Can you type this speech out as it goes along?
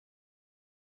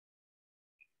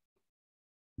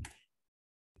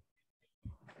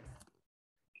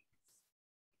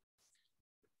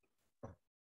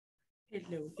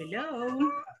Hello,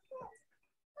 hello.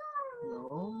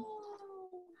 Hello.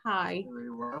 Hi.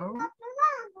 Everyone.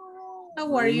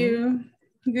 How are you?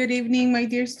 Good evening, my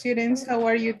dear students. How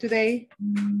are you today?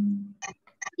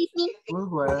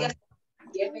 Good well.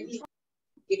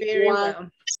 Very well.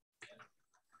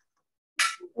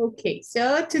 Okay,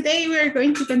 so today we are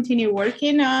going to continue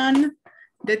working on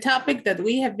the topic that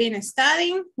we have been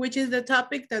studying. Which is the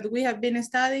topic that we have been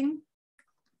studying?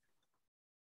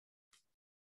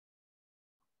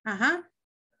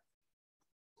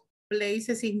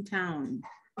 Places in town.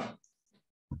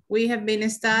 We have been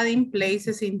studying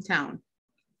places in town.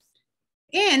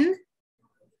 And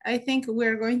I think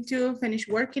we're going to finish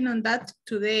working on that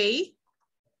today.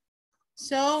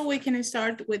 So we can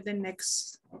start with the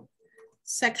next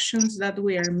sections that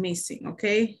we are missing,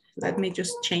 okay? Let me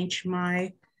just change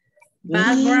my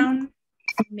background.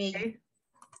 Okay.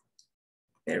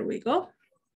 There we go.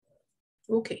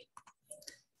 Okay,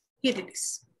 here it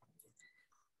is.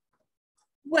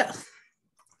 Well,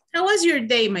 how was your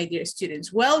day, my dear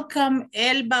students? Welcome,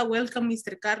 Elba. Welcome,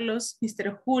 Mr. Carlos,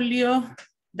 Mr. Julio,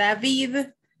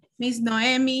 David, Miss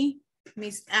Noemi,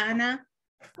 Miss Ana,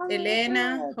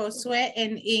 Elena, Josue,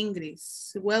 and Ingrid.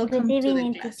 Welcome to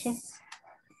the class. Teacher.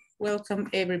 Welcome,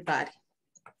 everybody.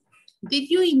 Did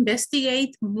you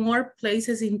investigate more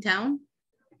places in town?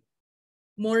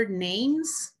 More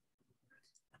names?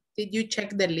 Did you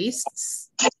check the lists?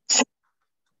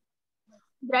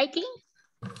 Writing?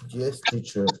 Yes,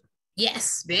 teacher.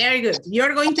 Yes, very good.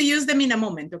 You're going to use them in a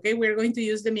moment, okay? We're going to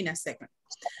use them in a second.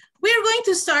 We're going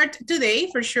to start today,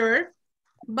 for sure,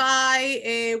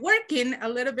 by working a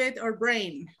little bit our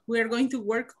brain. We're going to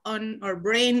work on our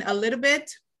brain a little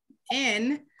bit,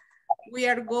 and we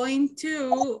are going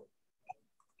to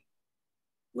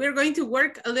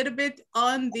work a little bit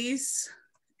on this.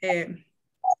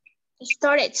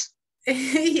 Storage.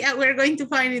 Yeah, we're going to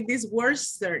find this word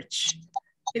search.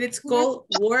 It's called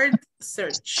word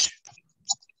search.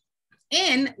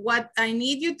 And what I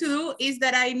need you to do is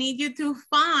that I need you to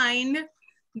find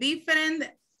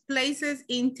different places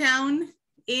in town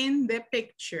in the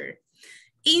picture.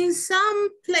 In some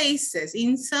places,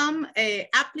 in some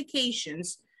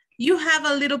applications, you have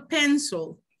a little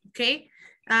pencil, okay?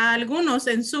 A algunos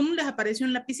en Zoom les aparece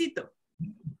un lapicito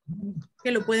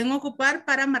que lo pueden ocupar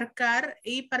para marcar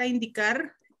y para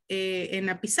indicar en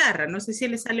la pizarra. No sé si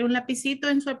les sale un lapicito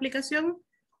en su aplicación.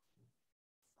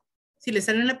 Si les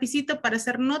sale un lapicito para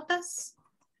hacer notas,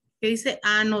 que dice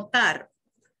anotar.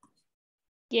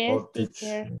 Yes,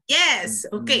 teacher. Yes,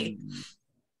 ok.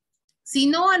 Si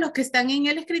no, a los que están en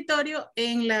el escritorio,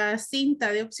 en la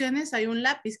cinta de opciones hay un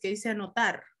lápiz que dice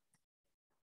anotar.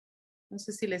 No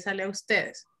sé si les sale a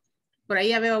ustedes. Por ahí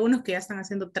ya veo a unos que ya están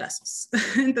haciendo trazos.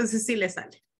 Entonces sí les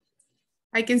sale.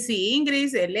 I can see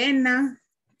Ingrid, Elena.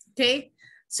 Okay.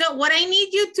 So what I need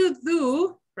you to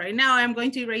do, right now I'm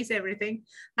going to erase everything.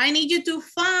 I need you to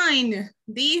find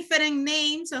different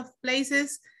names of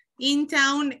places in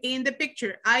town in the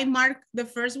picture. I marked the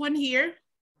first one here.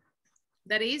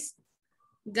 That is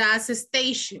gas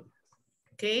station.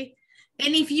 Okay.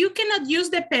 And if you cannot use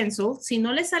the pencil, si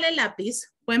no les sale el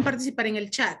lápiz, pueden participar en el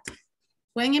chat.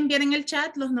 Pueden enviar en el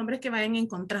chat los nombres que vayan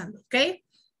encontrando, ¿ok?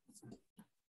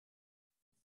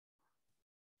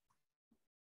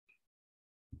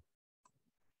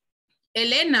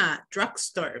 Elena,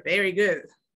 drugstore, very good.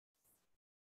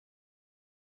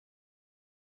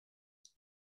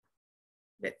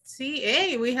 Let's see,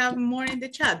 hey, we have more in the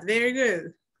chat, very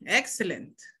good,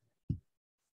 excellent.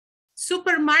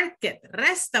 Supermarket,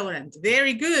 restaurant,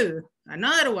 very good,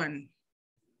 another one.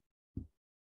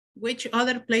 Which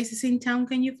other places in town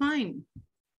can you find?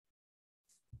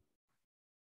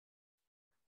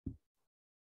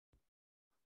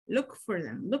 Look for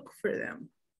them, look for them.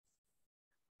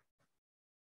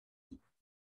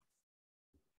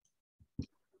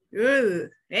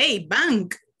 Good. Hey,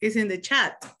 bank is in the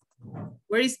chat.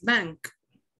 Where is bank?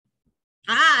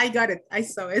 Ah, I got it, I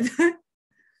saw it.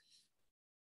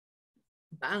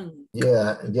 Bank.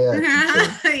 Yeah.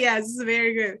 Yes,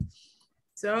 very good.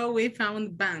 So we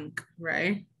found bank,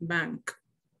 right? Bank.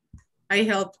 I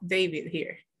helped David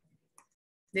here.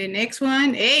 The next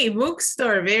one, hey,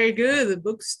 bookstore, very good,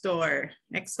 bookstore,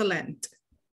 excellent.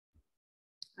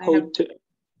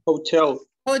 Hotel.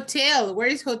 Hotel, where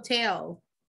is hotel?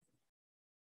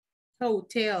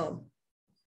 Hotel.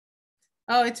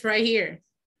 Oh, it's right here,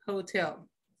 hotel.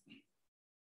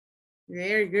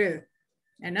 Very good.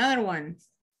 Another one.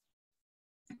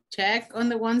 Check on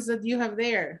the ones that you have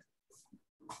there.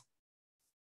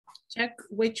 Check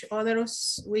which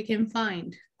others we can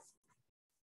find.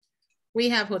 We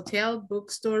have hotel,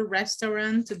 bookstore,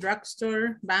 restaurant,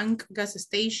 drugstore, bank, gas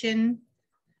station,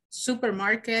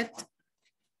 supermarket.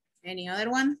 Any other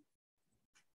one?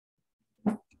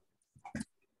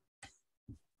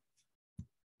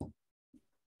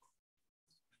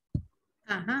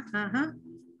 Uh-huh.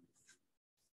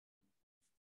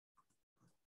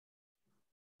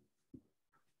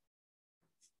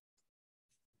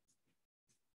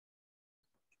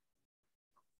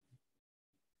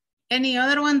 Any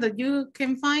other one that you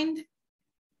can find?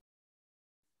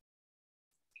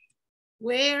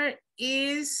 Where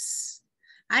is,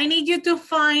 I need you to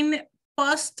find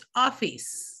post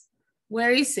office.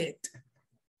 Where is it?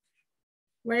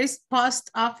 Where is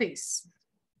post office?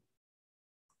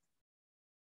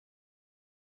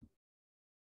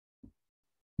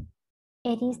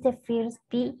 It is the first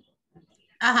P.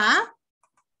 Uh-huh.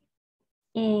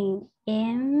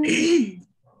 And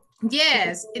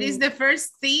Yes, it is the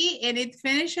first C and it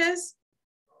finishes.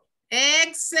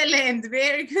 Excellent,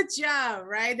 very good job,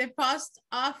 right? The post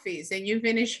office, and you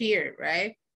finish here,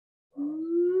 right?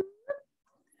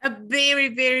 A very,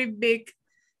 very big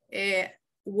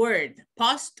word,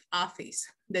 post office.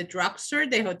 The drugstore,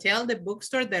 the hotel, the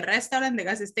bookstore, the restaurant, the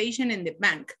gas station, and the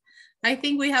bank. I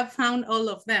think we have found all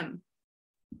of them.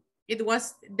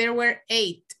 There were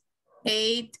eight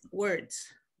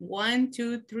words. 1,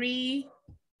 2, 3,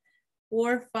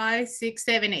 4, 5, 6,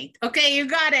 7, 8. Okay, you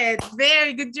got it.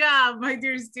 Very good job, my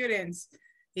dear students.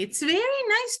 It's very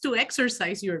nice to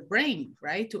exercise your brain,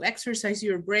 right? To exercise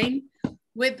your brain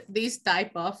with this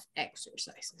type of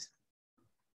exercises.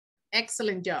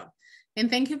 Excellent job. And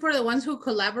thank you for the ones who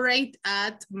collaborate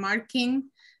at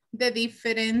marking the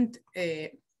different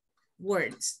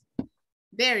words.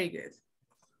 Very good.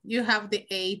 You have the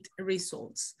 8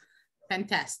 results.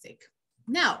 Fantastic.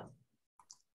 Now,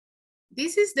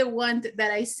 this is the one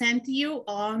that I sent you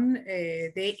on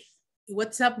the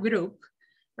WhatsApp group,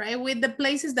 right? With the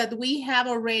places that we have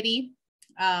already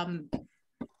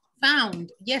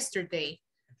found yesterday,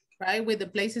 right? With the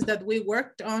places that we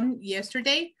worked on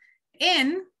yesterday.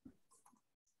 And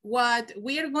what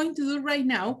we are going to do right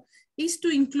now is to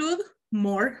include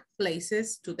more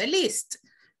places to the list.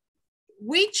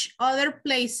 Which other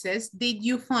places did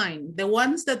you find? The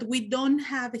ones that we don't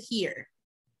have here.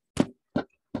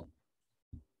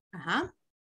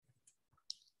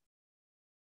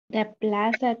 the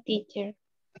plaza, teacher.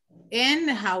 And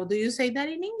how do you say that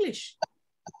in English?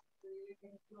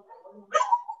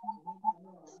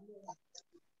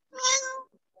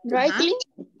 Dry clean?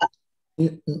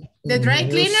 The dry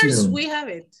cleaners, we have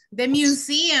it. The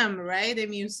museum, right? The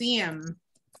museum.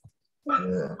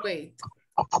 Yeah. Wait.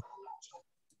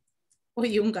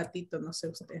 Oye, un gatito, no sé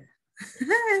usted.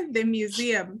 The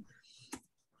museum.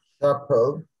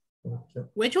 Chapel.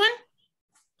 Which one?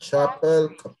 Chapel,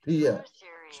 capilla.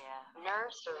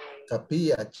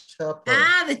 Capilla, chapel.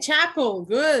 Ah, the chapel.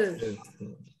 Good.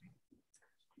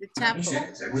 The chapel.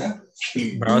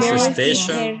 Bus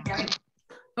station.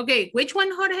 Okay, which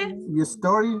one, Jorge? Your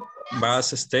story.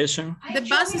 Bus station. The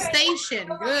bus station.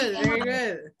 Good, very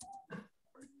good.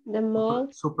 The mall.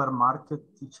 Supermarket,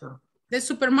 teacher. The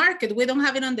supermarket, we don't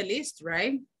have it on the list,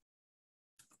 right?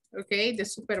 Okay, the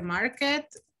supermarket.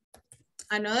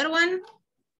 Another one?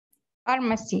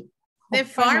 Pharmacy. The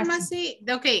pharmacy.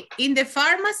 Okay, in the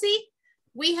pharmacy,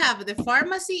 we have the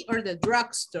pharmacy or the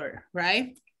drugstore,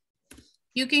 right?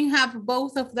 You can have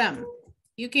both of them.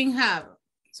 You can have,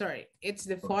 sorry, it's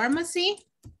the pharmacy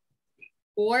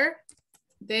or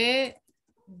the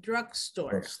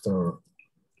drugstore.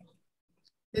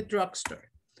 The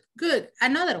drugstore. Good,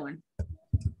 another one.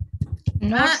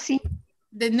 Nursery.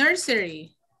 The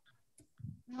nursery.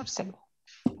 Nursery.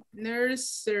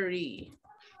 Nursery.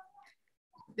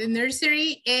 The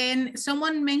nursery, and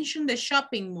someone mentioned the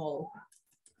shopping mall.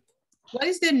 What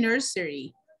is the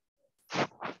nursery?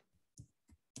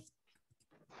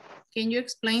 Can you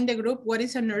explain the group? What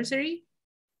is a nursery?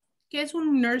 ¿Qué es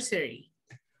un nursery?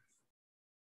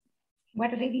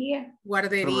 Guardería.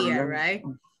 Guardería, right?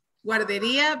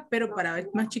 Guardería, pero para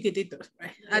más chiquititos.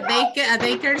 Right? A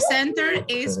daycare center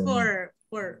is for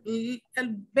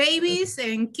babies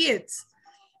and kids.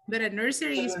 But a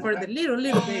nursery is for the little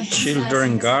babies.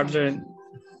 Children garden.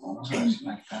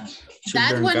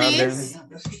 That one is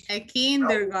a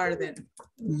kindergarten.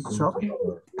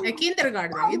 A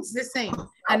kindergarten, it's the same.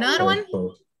 Another one,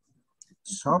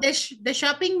 the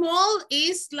shopping mall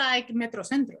is like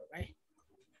Metrocentro, right?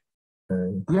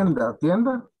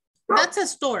 Tienda. That's a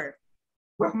store.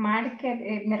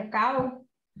 Market, mercado.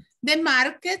 The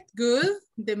market, good.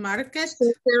 The market.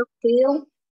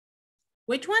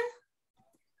 Which one?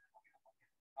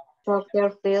 Soccer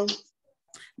field.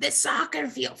 The soccer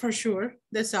field, for sure.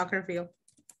 The soccer field.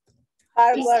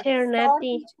 Teacher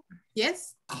Nati.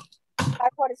 Yes?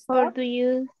 How do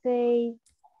you say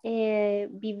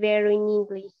vivero in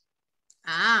English?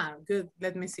 Ah, good.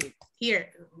 Let me see.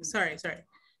 Here, sorry.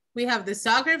 We have the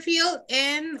soccer field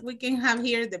and we can have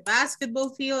here the basketball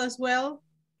field as well.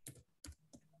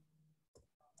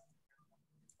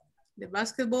 The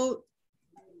basketball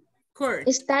court.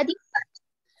 Study.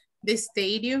 The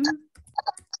stadium.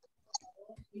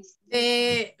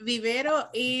 The vivero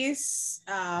is,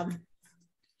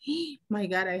 my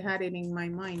God, I had it in my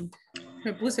mind.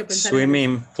 Me puse a pensar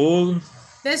Swimming pool.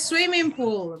 The swimming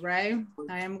pool, right?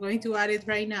 I am going to add it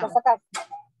right now.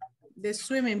 The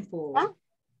swimming pool.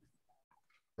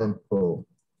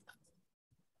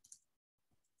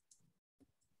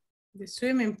 The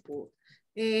swimming pool.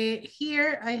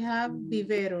 Here I have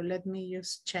vivero. Let me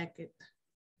just check it.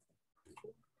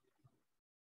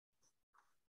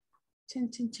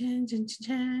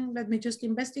 Let me just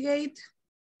investigate.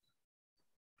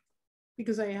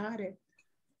 Because I had it.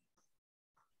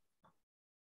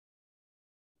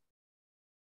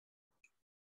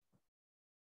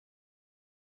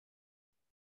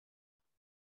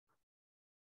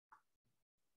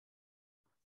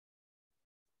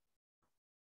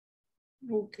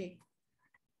 Okay.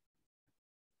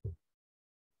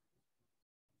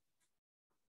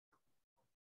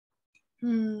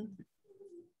 In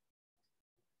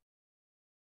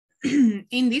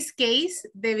this case,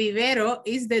 the vivero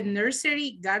is the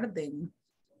nursery garden.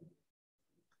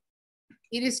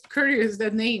 It is curious,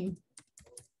 the name.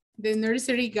 The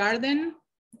nursery garden,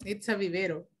 it's a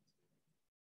vivero.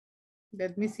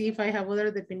 Let me see if I have other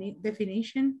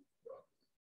definition.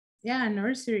 Yeah,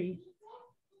 nursery.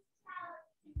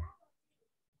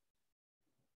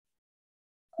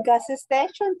 Gas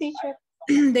station, teacher.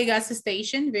 The gas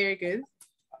station, very good.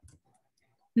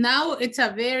 Now it's a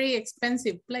very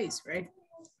expensive place, right?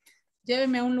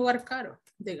 Lléveme a un lugar caro,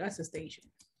 the gas station.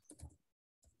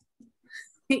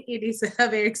 It is a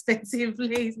very expensive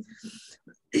place.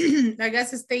 A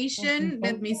gas station,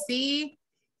 let me see.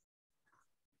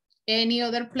 Any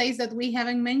other place that we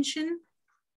haven't mentioned?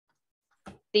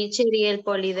 Teacher, y el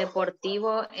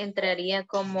polideportivo entraría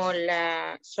como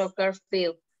la soccer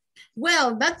field.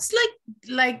 Well, that's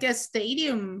like a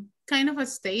stadium, kind of a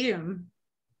stadium.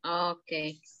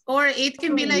 Okay. Or it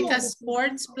can be like a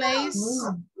sports place.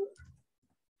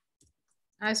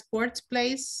 A sports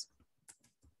place.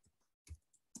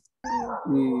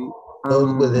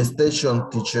 Solway station,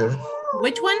 teacher.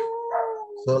 Which one?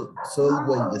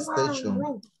 Solway station.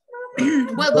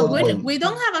 Well, but we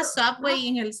don't have a subway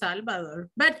in El Salvador,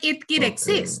 but it could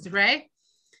exist, right?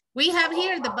 We have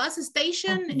here the bus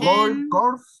station and...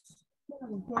 Golf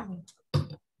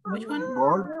Which one?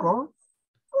 course.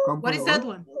 What is that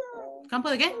one? Campo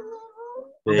de qué?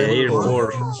 The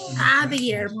airport. Ah,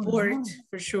 the airport,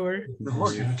 for sure.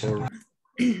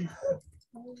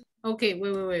 Okay,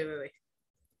 wait.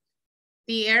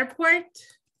 The airport.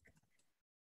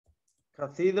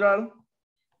 Cathedral.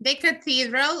 The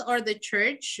cathedral or the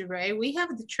church, right? We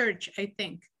have the church, I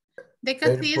think. The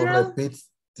cathedral. Airport repeats,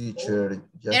 teacher.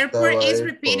 Airport is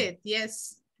repeated,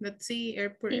 yes. Let's see,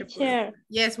 airport.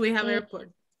 Yes, we have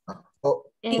airport.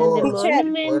 And the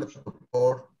monument.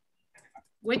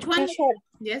 Which one? Teacher.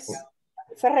 Yes.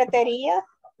 Ferretería.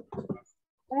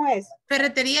 ¿Cómo es?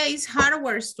 Ferretería is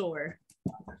hardware store.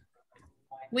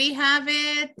 We have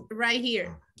it right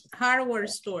here. Hardware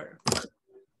store.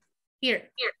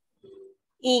 Here.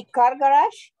 ¿Y car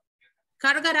garage?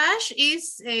 Car garage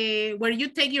is where you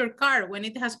take your car when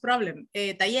it has problem.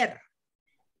 Taller.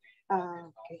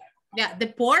 Okay. Yeah, the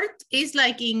port is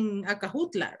like in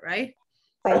Acajutla, right?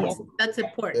 That's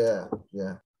a port. Yeah.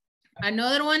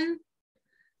 Another one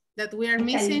that we are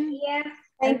missing.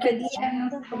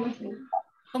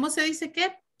 ¿Cómo se dice qué?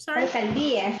 Sorry.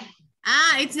 Alcaldía.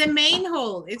 Ah, it's the main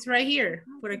hall. It's right here.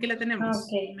 Por aquí la tenemos.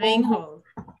 Okay. Main hall.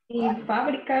 Y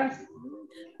fábricas.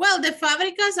 Well, the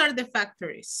fábricas are the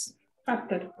factories.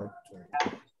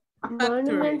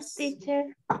 Monuments, teacher.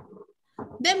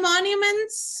 The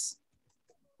monuments.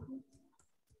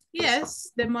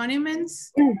 Yes, the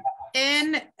monuments.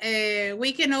 And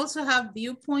we can also have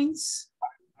viewpoints.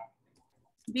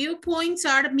 Viewpoints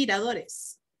are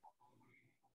miradores.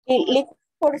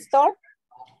 Liquor store?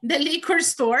 The liquor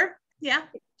store, yeah.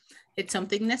 It's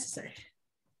something necessary.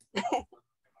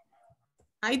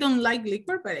 I don't like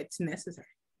liquor, but it's necessary.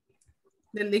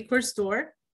 The liquor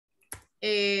store.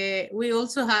 We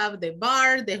also have the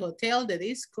bar, the hotel, the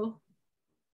disco.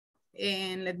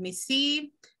 And let me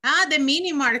see. The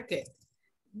mini market.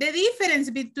 The difference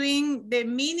between the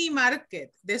mini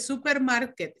market, the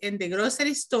supermarket, and the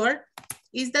grocery store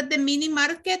is that the mini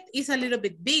market is a little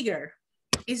bit bigger.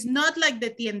 It's not like the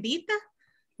tiendita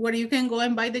where you can go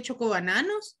and buy the choco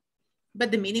bananos.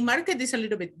 but the mini market is a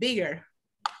little bit bigger.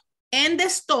 And the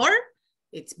store,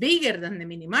 it's bigger than the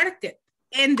mini market.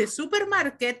 And the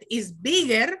supermarket is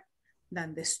bigger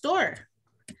than the store.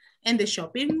 And the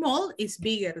shopping mall is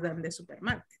bigger than the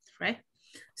supermarket, right?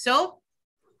 So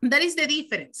that is the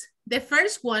difference. The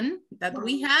first one that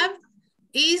we have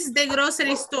is the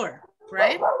grocery store,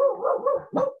 right?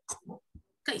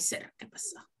 ¿Qué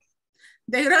pasó?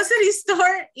 The grocery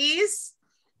store is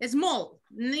small,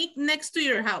 next to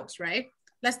your house, right?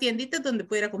 Las tienditas donde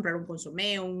pudiera comprar un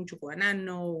consomé, un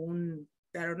chocobanano, un,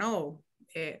 I don't know.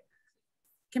 ¿Qué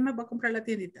más va a comprar la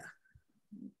tiendita?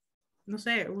 No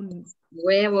sé, un...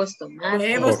 Huevos, tomates.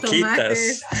 Huevos,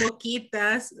 tomates,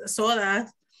 boquitas,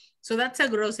 sodas. So that's a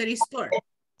grocery store.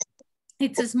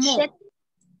 It's a small.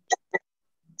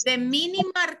 The mini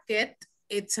market,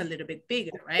 it's a little bit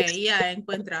bigger, right? Ahí ya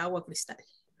encuentra agua cristal.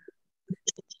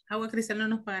 Agua cristal no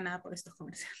nos paga nada por estos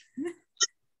comerciales.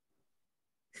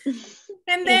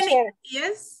 And then,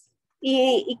 yes.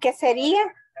 ¿Y qué sería?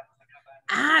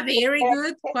 Ah, very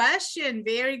good question.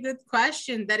 Very good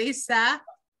question. That is a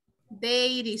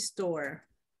dairy store.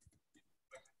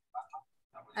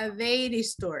 A dairy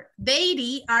store.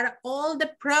 Dairy are all the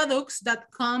products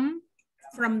that come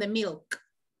from the milk,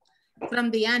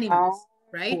 from the animals,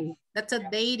 right? That's a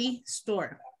dairy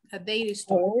store. A dairy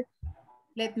store.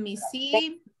 Let me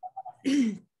see.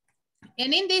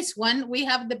 And in this one, we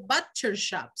have the butcher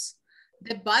shops.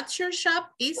 The butcher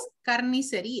shop is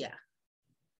carnicería.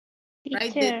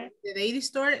 Right? The dairy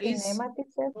store is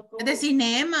the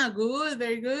cinema. Good,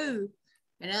 very good.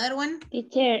 Another one?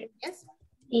 Teacher. Yes.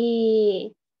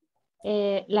 Y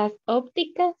las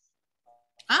ópticas.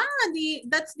 Ah,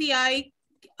 that's the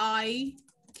eye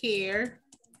care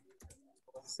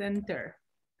center.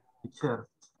 Teacher.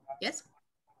 Yes.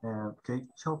 Cake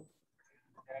shop.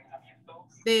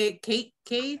 The cake,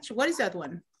 what is that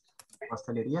one?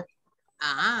 Pastelería.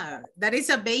 Ah, that is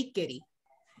a bakery.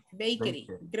 Bakery.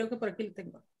 Creo que por aquí lo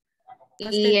tengo.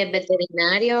 Y el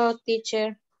veterinario,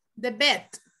 teacher. The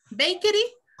vet. Bakery.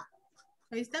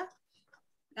 Ahí está.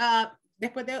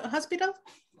 Después de hospital,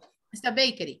 está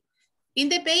bakery. In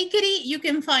the bakery, you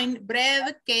can find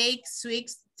bread, cakes,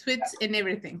 sweets, and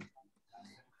everything.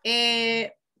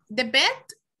 The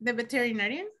vet, the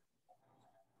veterinarian,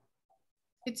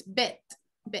 it's vet.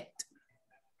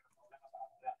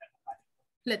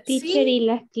 Let's Teacher, see. ¿y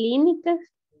las clínicas?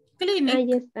 Clinic.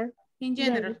 Ahí está. In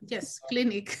general, yes,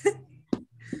 clinic.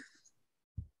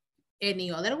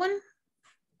 Any other one?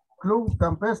 Club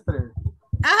campestre.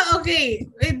 Ah, okay.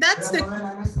 That's the...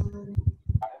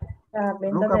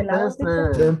 Club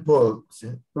campestre. Temple.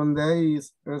 Sí. Donde hay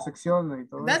secciones y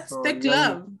todo That's eso. the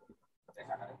club.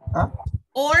 ¿Ah?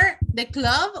 Or the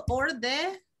club or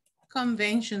the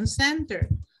convention center.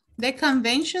 The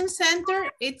convention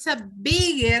center, it's a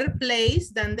bigger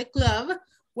place than the club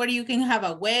where you can have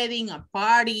a wedding, a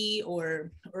party,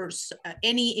 or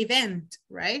any event,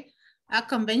 right? A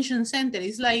convention center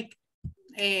is like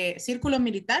a Círculo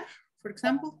Militar, for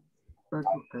example,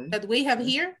 Okay. that we have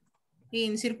here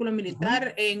in Círculo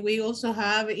Militar, and we also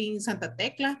have in Santa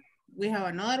Tecla, we have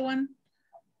another one.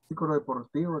 Círculo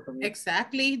deportivo también.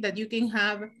 Exactly, that you can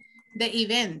have the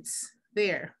events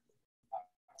there.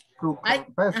 Club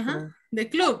campestre. The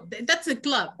club, that's a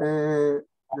club.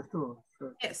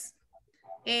 Yes.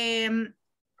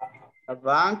 A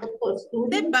bank.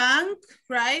 The bank,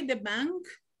 right? The bank.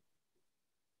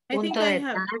 I think I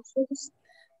have. Taxis.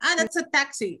 Ah, that's a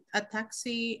taxi. A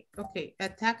taxi, okay. A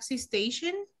taxi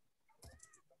station.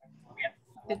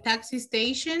 The taxi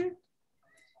station.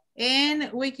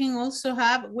 And we can also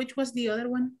have, which was the other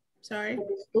one? Sorry.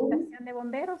 Estación de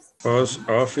bomberos. Post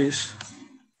office.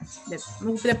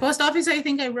 The post office, I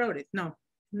think I wrote it. No,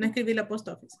 no escribí la post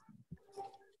office.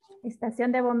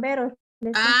 Estación de bomberos.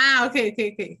 Ah, okay.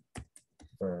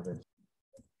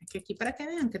 Aquí para que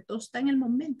vean que todo está en el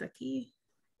momento, aquí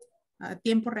a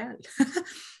tiempo real.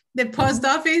 The post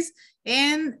office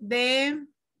and the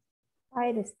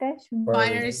Fire station.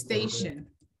 fire station.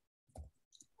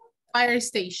 Fire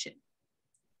station.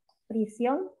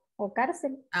 Prisión o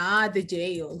cárcel. Ah, the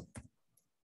jail.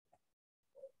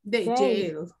 The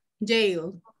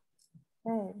jail.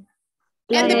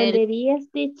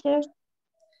 Lavanderías, teacher.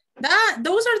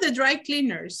 Those are the dry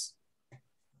cleaners.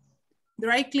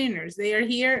 Dry cleaners. They are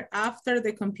here after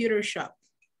the computer shop.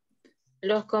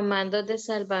 Los comandos de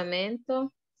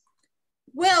salvamento.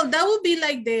 Well, that would be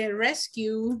like the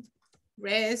rescue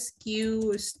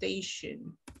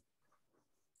station.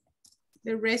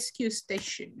 The rescue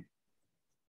station.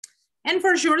 And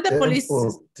for sure the police.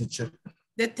 Teacher.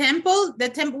 The temple,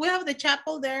 we have the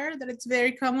chapel there that it's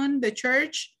very common, the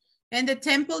church, and the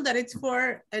temple that it's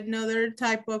for another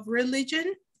type of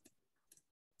religion.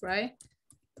 right?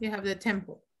 You have the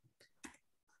temple.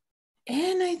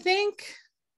 And I think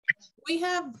we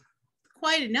have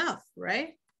quite enough,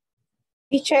 right?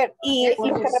 Teacher, y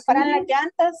lo que reparan las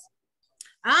llantas.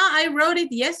 Ah, I wrote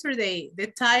it yesterday. The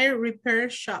tire repair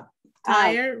shop.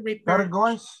 Tire repair. Car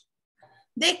wash.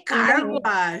 The car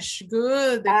wash.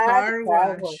 Good. The Ah, car the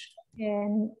car wash.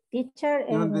 And teacher,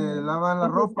 Donde lavan la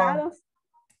los ropa. juzgados,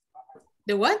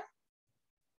 The what?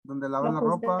 Donde lavan la los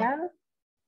ropa. juzgados.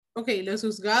 Okay, los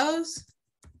juzgados.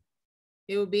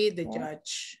 It will be the Yeah.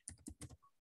 judge.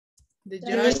 The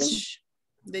judge.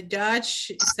 The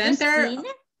judge center.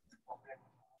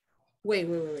 Wait.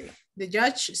 The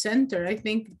judge center. I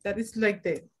think that is like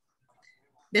the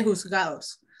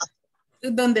juzgados.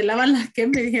 Donde lavan las que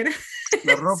me dijeron.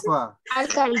 La ropa.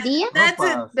 Alcaldía. That's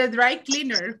it, Ropas. the dry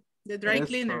cleaner. The dry Eso,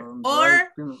 cleaner. dry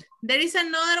Or cleaner. there is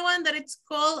another one that it's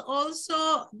called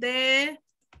also the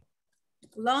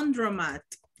laundromat.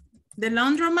 The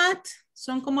laundromat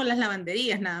son como las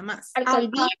lavanderías nada más.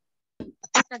 Alcaldía.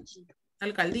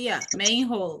 Alcaldía, main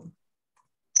hall.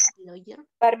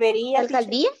 Barbería.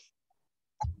 Alcaldía.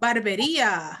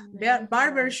 Barbería,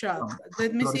 barber shop.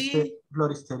 Let me see.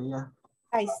 Floristería.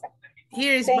 Ahí está.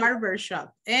 Here is Sí. barber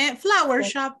shop. Flower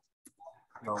Sí. shop.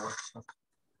 Flowers.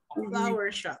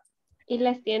 Flower shop. Y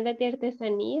las tiendas de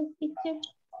artesanía, teacher.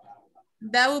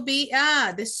 That would be,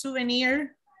 the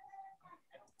souvenir.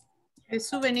 The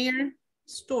souvenir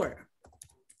store.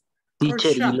 Or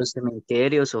Teacher, shop. ¿y los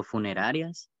cementerios o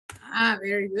funerarias? Ah,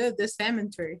 very good. The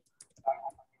cemetery.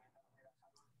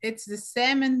 It's the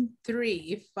cemetery,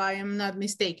 if I am not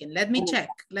mistaken. Let me check.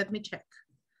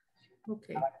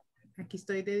 Okay. Aquí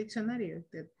estoy de diccionario,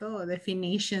 de todo.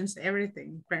 Definitions,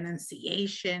 everything.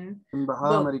 Pronunciation,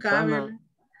 Embajada vocabulary. americana.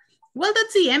 Well,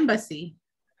 that's the embassy.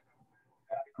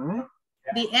 ¿Eh?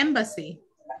 The embassy.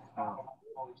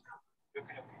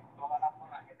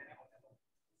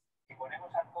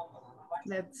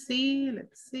 Let's see.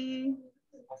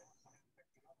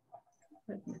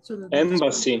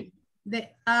 Embassy.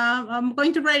 I'm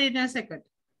going to write it in a second.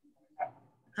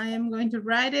 I am going to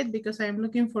write it because I am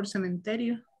looking for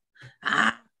cementerio.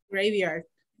 Graveyard.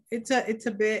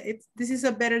 This is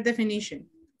a better definition.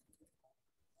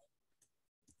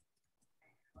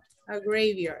 A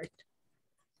graveyard.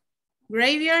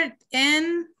 Graveyard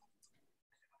and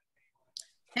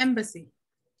embassy.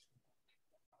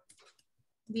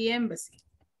 The embassy.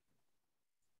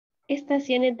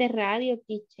 Estaciones de radio,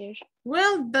 teacher.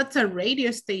 Well, that's a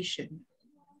radio station.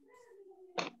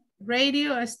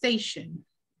 Radio station.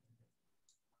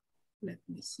 Let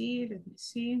me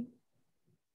see.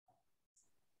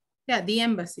 Yeah, the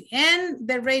embassy and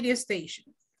the radio station.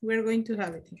 We're going to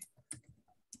have it here.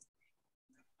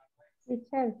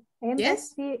 Teacher,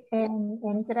 Yes? embassy and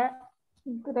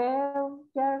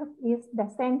graveyard is the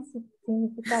same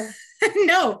significado.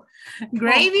 No,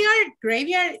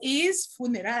 graveyard is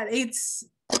funeral. It's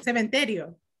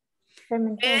cementerio.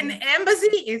 And Cementerio.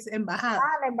 embassy is embajada.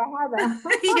 La embajada.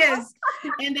 Yes.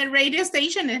 And the radio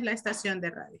station es la estación de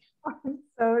radio.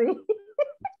 Sorry.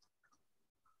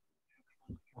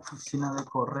 Oficina de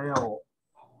correo.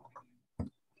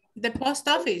 The post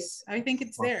office, I think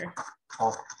it's there.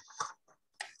 Oh.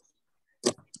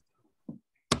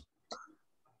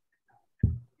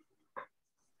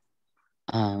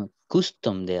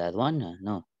 Custom de aduana,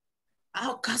 no.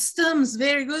 Oh, customs,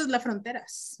 very good, las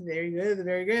fronteras. Very good,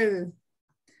 very good.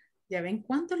 Ya ven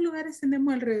cuántos lugares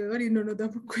tenemos alrededor y no nos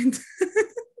damos cuenta.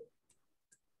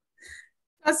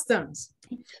 Customs.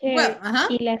 Well,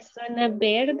 Y las zonas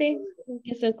verdes,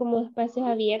 que son como espacios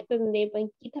abiertos donde hay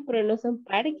banquitas, pero no son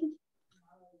parques.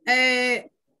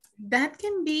 That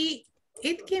can be,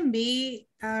 it can be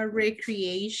a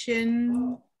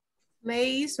recreation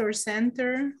place or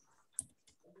center.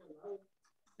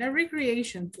 A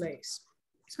recreation place,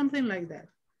 something like that.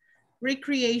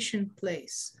 Recreation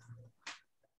place.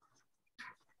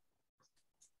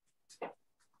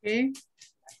 Okay.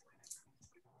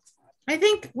 I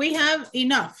think we have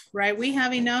enough, right? We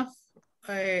have enough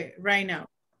right now.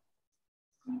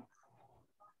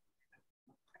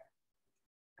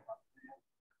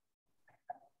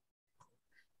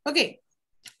 Okay,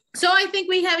 so I think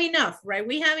we have enough, right?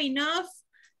 We have enough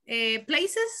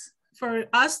places for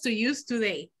us to use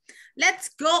today. Let's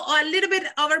go a little bit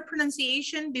over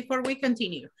pronunciation before we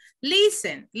continue.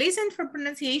 Listen for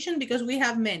pronunciation because we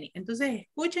have many. Entonces,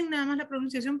 escuchen nada más la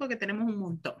pronunciación porque tenemos un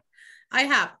montón. I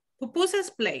have pupusas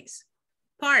place,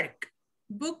 park,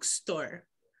 bookstore,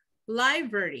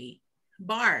 library,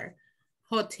 bar,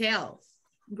 hotel,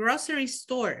 grocery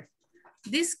store,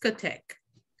 discotheque,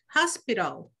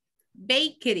 hospital,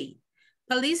 bakery,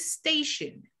 police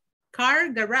station, car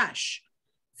garage,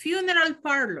 funeral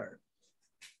parlor,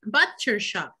 butcher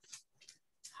shop,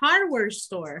 hardware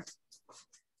store,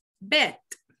 vet,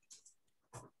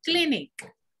 clinic,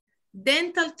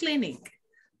 dental clinic,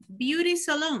 beauty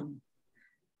salon,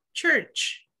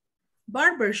 church,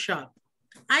 barber shop,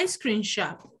 ice cream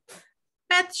shop,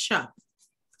 pet shop,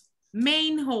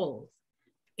 main hall,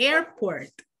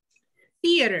 airport,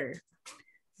 theater,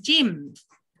 gym,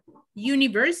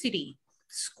 university,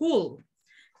 school,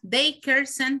 daycare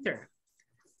center,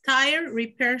 tire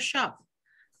repair shop,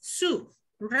 zoo,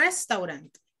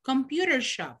 restaurant, computer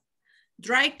shop,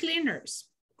 dry cleaners,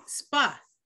 spa,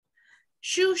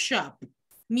 shoe shop,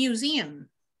 museum,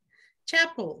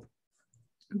 chapel,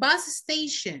 bus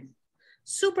station,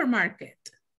 supermarket,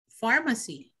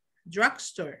 pharmacy,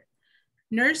 drugstore,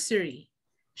 nursery,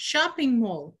 shopping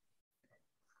mall,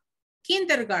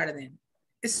 kindergarten,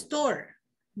 store,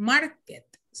 market,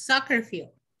 soccer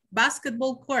field,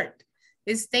 basketball court,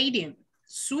 stadium,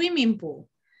 swimming pool,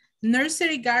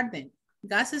 nursery garden,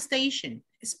 gas station,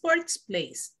 sports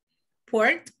place,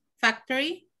 port,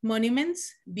 factory,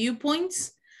 monuments,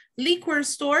 viewpoints, liquor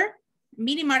store,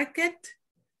 mini market,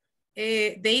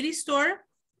 dairy store,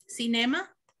 cinema,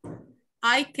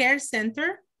 eye care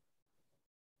center,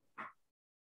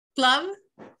 club,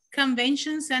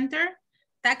 convention center,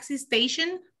 taxi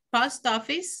station, post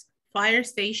office, fire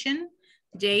station,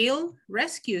 jail,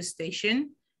 rescue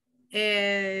station,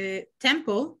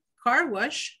 temple, car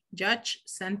wash, judge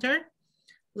center,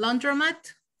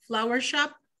 laundromat, flower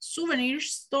shop, souvenir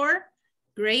store,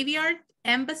 graveyard,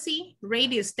 embassy,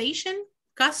 radio station,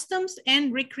 customs,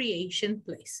 and recreation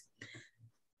place.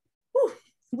 Whew,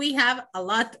 we have a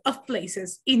lot of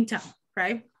places in town,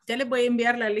 right? Ya les voy a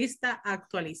enviar la lista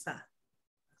actualizada.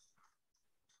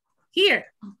 Here,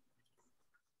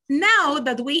 now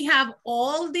that we have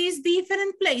all these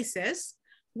different places,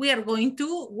 we are going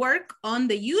to work on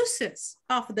the uses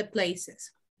of the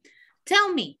places.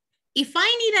 Tell me, if I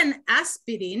need an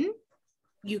aspirin,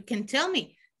 you can tell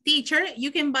me, teacher,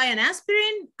 you can buy an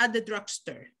aspirin at the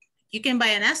drugstore. You can buy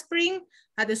an aspirin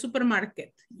at the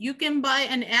supermarket. You can buy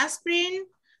an aspirin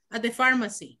at the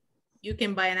pharmacy. You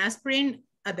can buy an aspirin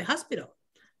at the hospital,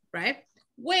 right?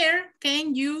 Where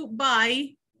can you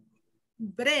buy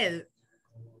bread?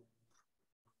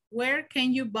 Where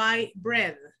can you buy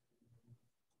bread?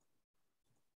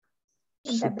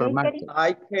 In the Supermarket. bakery.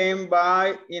 I can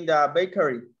buy in the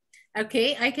bakery.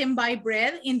 Okay, I can buy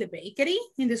bread in the bakery,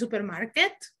 in the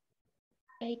supermarket.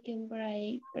 I can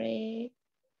buy bread.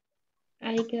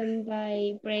 I can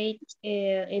buy bread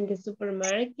in the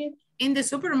supermarket. In the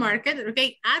supermarket,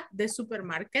 okay, at the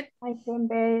supermarket. I can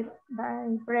buy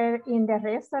bread in the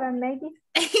restaurant maybe.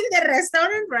 In the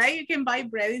restaurant, right? You can buy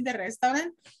bread in the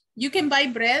restaurant. You can buy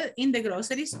bread in the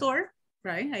grocery store,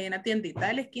 right? Ahí en la tiendita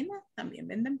de la esquina también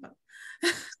venden pan.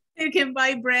 You can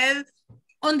buy bread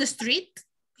on the street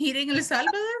here in El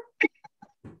Salvador.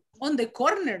 On the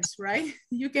corners, right?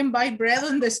 You can buy bread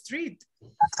on the street.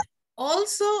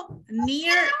 Also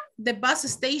near the bus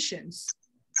stations.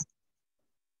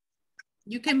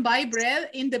 You can buy bread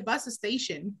in the bus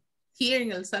station here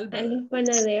in El A Salvador. los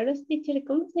panaderos, teacher,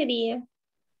 ¿cómo sería?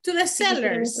 To the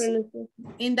sellers. Pronunciación.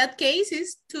 In that case,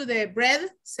 it's to the bread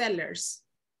sellers.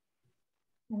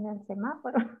 En el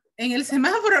semáforo. En el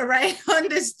semáforo, right? On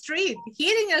the street.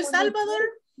 Here in El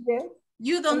Salvador, Yes.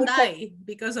 you don't die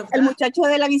because of El that. muchacho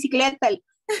de la bicicleta.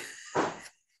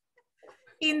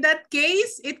 In that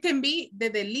case, it can be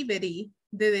the delivery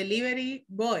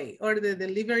boy or the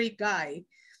delivery guy.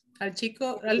 Al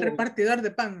chico, al repartidor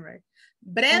de pan, right?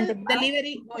 Bread On the bus.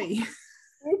 delivery boy.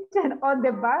 On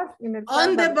the bus. In El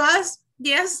On the Salvador. bus,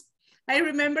 yes. I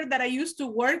remember that I used to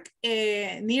work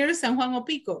near San Juan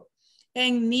Opico,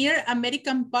 and near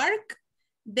American Park,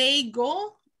 they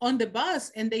go on the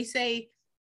bus and they say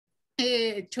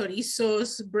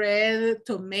chorizos, bread,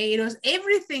 tomatoes,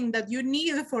 everything that you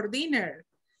need for dinner.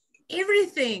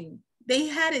 Everything. They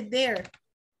had it there.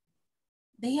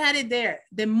 They had it there.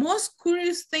 The most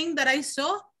curious thing that I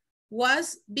saw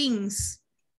was beans.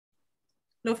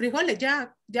 Los frijoles ya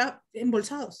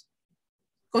embolsados.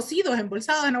 Cocidos,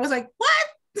 embolsados. And I was like, what?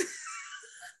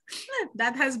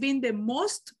 That has been the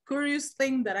most curious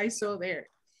thing that I saw there.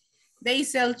 They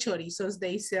sell chorizos,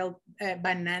 they sell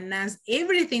bananas,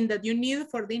 everything that you need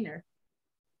for dinner.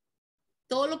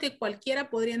 Todo lo que cualquiera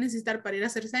podría necesitar para ir a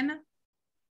hacer cena,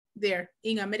 there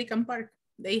in American Park,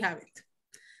 they have it.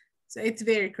 So it's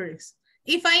very curious.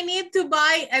 If I need to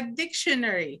buy a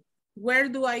dictionary, where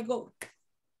do I go?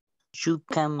 You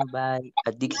can buy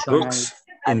a dictionary. Books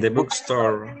in the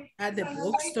bookstore. At the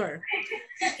bookstore.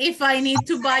 If I need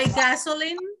to buy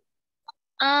gasoline,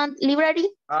 And library.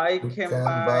 I You can can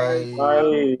buy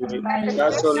Buy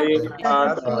gasoline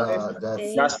at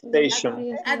gas gas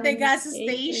station. At the gas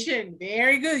station.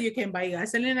 Very good. You can buy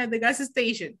gasoline at the gas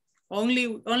station.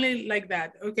 Only like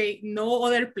that. Okay. No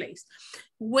other place.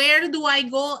 Where do I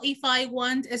go if I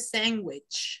want a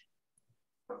sandwich?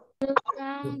 You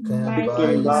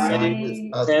can buy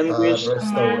sandwich at a Sandwich.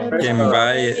 restaurant. Can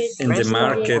buy it in the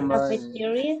market.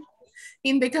 Cafeteria.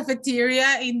 In the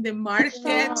cafeteria, in the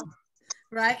market,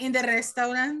 right? In the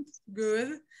restaurant.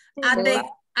 Good. At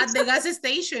the gas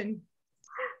station.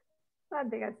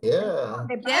 Yeah.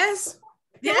 Yes.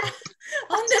 Yeah.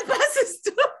 On the buses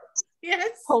too.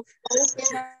 Yes. In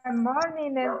the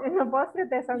morning in the buses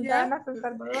de Santa Ana, San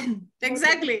Salvador.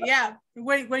 Exactly. Yeah.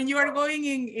 When you are going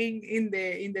in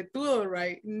the tour,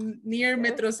 right? Near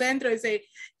Metro Centro, they say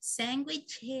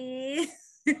sandwiches.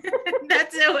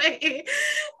 That's the way.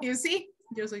 You see,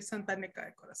 yo soy santaneca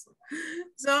de corazón.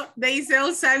 So they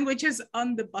sell sandwiches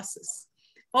on the buses.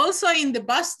 Also in the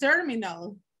bus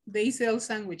terminal, they sell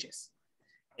sandwiches.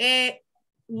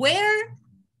 Where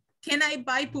can I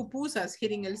buy pupusas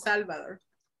here in El Salvador?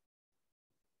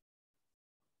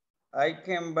 I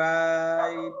can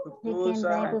buy pupusas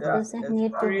at the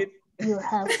street. Your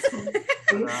house.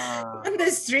 On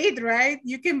the street, right?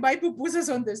 You can buy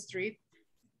pupusas on the street.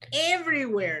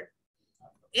 Everywhere.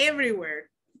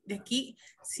 Everywhere. De aquí,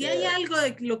 si hay algo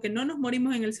de lo que no nos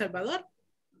morimos en El Salvador,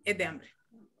 es de hambre.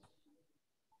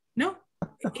 No?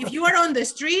 If you are on the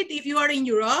street, if you are in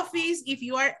your office, if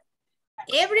you are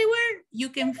everywhere, you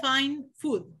can find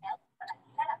food.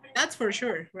 That's for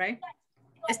sure, right?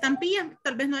 Estampilla,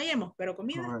 tal vez no hayamos, pero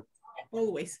comida,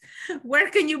 always.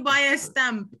 Where can you buy a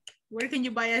stamp? Where can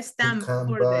you buy a stamp? I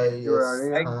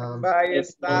can buy a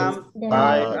stamp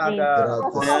at the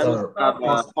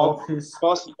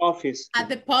Post office. At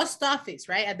the post office,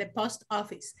 right? At the post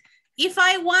office. If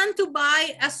I want to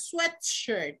buy a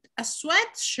sweatshirt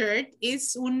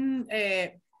is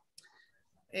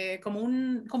como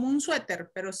un suéter,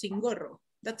 pero sin gorro.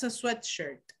 That's a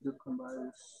sweatshirt.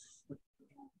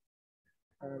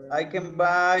 I can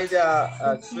buy the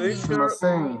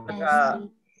sweatshirt at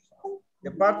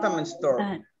department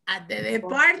store. At the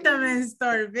department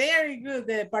store, very good.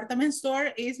 The department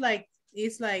store is like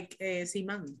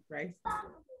Simán, right?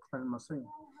 Almacén.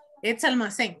 It's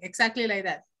almacén, exactly like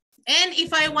that. And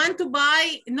if I want to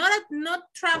buy, not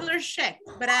traveler check,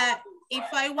 but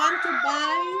if I want to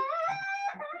buy,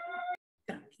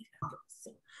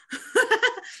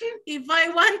 if I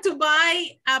want to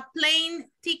buy a plane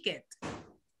ticket,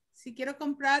 si quiero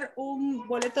comprar un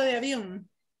boleto de avión.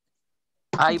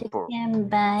 Airport. You can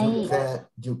buy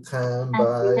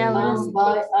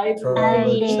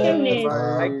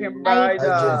I can buy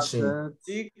the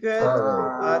ticket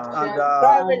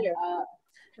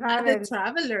at the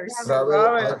travelers.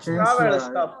 Travel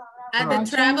stuff. At the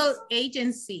travel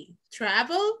agency.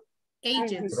 Travel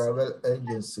agency.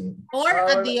 Or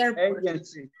at the airport.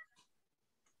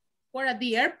 Or at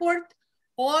the airport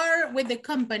or with the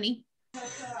company.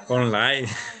 Online.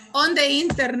 On the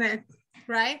internet,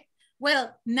 right?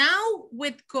 Well, now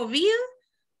with COVID,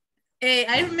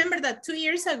 I remember that 2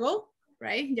 years ago,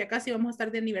 right? Ya casi vamos a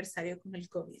estar de aniversario con el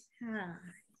COVID.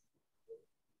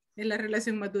 Es la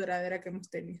relación más duradera que hemos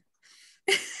tenido.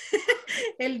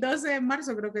 El 12 de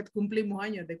marzo creo que cumplimos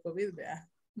años de COVID, ¿verdad?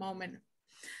 Más o menos.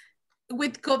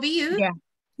 With COVID,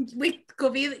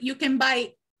 you can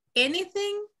buy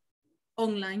anything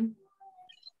online.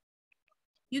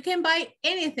 You can buy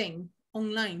anything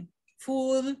online.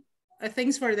 Food,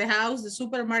 things for the house, the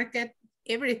supermarket,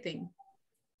 everything.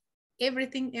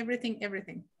 Everything.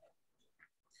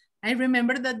 I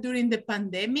remember that during the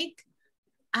pandemic,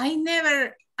 I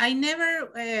never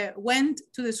went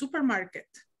to the supermarket.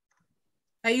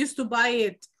 I used to buy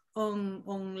it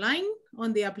online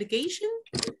on the application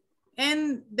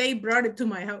and they brought it to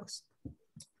my house.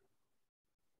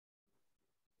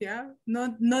 Yeah,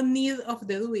 no need of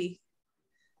the DUI.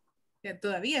 Yeah,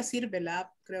 todavía sirve la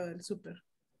app, creo, del super.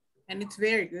 And it's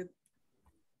very good.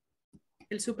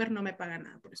 El super no me paga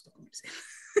nada por esto comercial.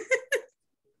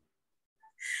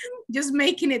 Just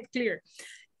making it clear.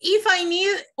 If I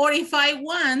need or if I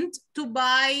want to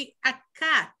buy a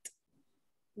cat,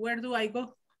 where do I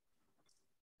go?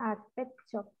 At pet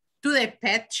shop. To the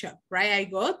pet shop, right? I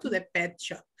go to the pet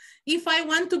shop. If I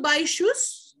want to buy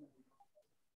shoes?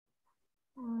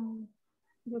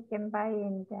 You can buy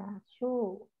in the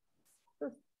shoe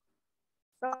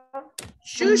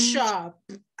shop.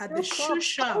 At the shoe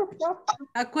shop.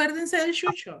 Acuérdense del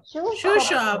shoe shop. Shoe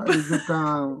shop.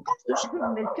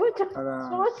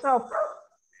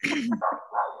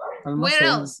 Where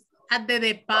else? At the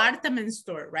department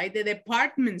store, right? The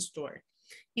department store.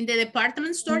 In the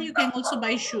department store, you can also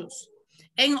buy shoes.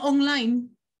 And online,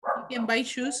 you can buy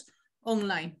shoes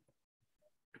online.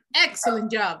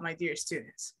 Excellent job, my dear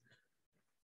students.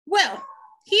 Well,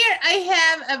 here I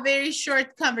have a very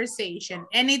short conversation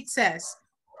and it says,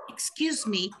 excuse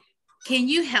me, can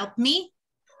you help me?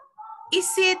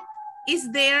 Is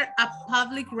there a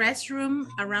public restroom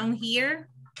around here?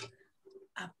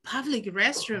 A public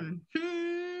restroom?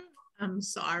 I'm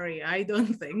sorry, I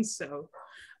don't think so.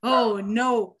 Oh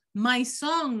no, my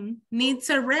son needs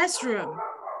a restroom.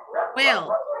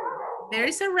 Well, there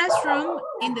is a restroom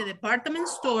in the department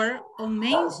store on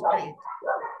Main Street.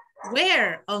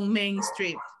 Where on Main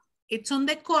Street? It's on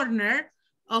the corner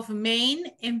of Main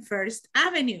and First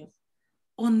Avenue.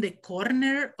 On the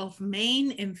corner of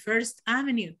Main and First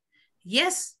Avenue.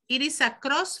 Yes, it is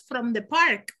across from the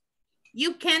park.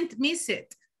 You can't miss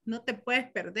it. No te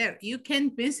puedes perder. You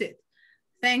can't miss it.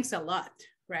 Thanks a lot,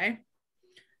 right?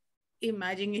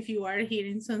 Imagine if you are here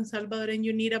in San Salvador and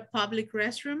you need a public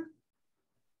restroom.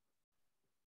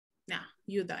 Nah,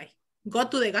 you die. Go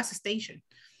to the gas station.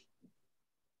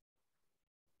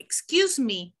 Excuse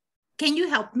me, can you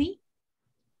help me?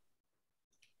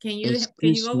 Can you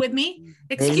go with me?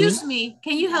 Excuse me,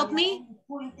 can you help me?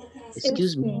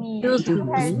 Excuse me.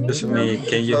 Excuse me,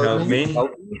 can you help me?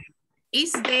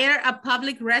 Is there a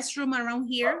public restroom around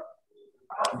here?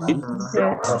 Is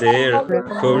there a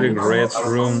public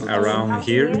restroom around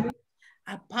here?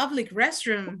 A public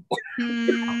restroom?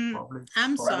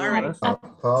 I'm sorry.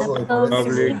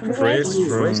 Public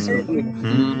restroom.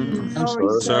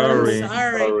 Sorry.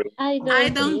 I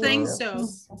don't think so.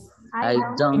 I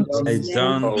don't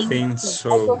think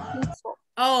so.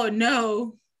 Oh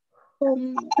no. Oh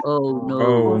no.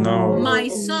 Oh no. My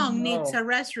son needs a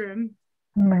restroom.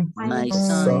 My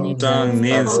son needs a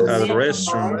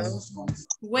restroom.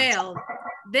 Well,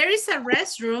 there is a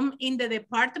restroom in the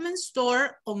department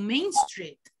store on Main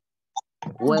Street.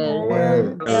 Well,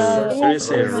 there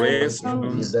is a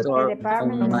restroom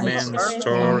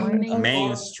on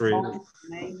Main Street.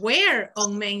 Where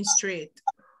on Main Street?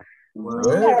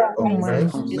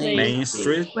 Main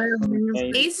Street?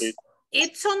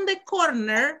 It's on the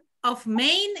corner of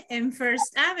Main and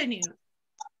First Avenue.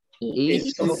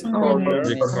 it's On the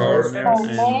corner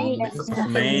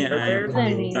and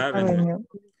Main Avenue.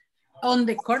 On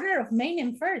the corner of Main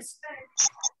and First.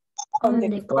 On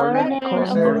the corner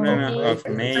Of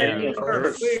Main and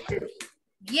First.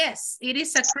 Yes, it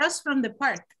is across from the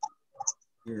park.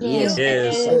 Yes,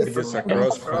 it is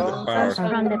across from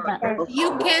the park.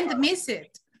 You can't miss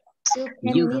it.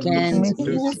 You can't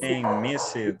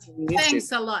miss it.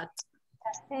 Thanks a lot.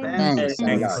 Thanks.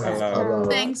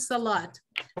 Thanks a lot.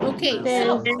 Okay,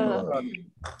 so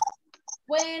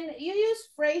when you use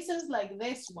phrases like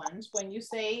this ones, when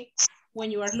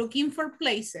you are looking for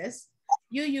places,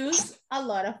 you use a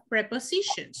lot of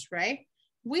prepositions, right?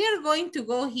 We are going to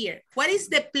go here. What is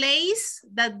the place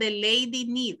that the lady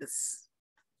needs?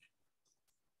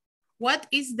 What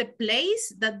is the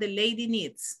place that the lady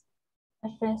needs? A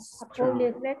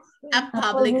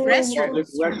public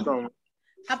restroom.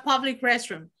 A public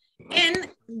restroom. And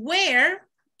where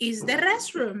is the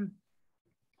restroom?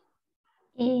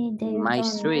 My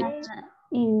street.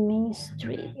 In Main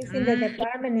Street. It's in the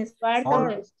department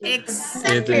store.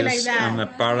 Exactly like that. An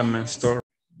apartment store.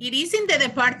 It is in the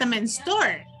department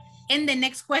store. And the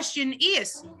next question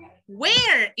is,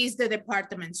 where is the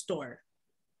department store?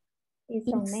 It's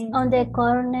on the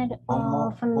corner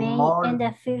of Main and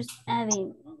the First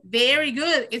Avenue. Very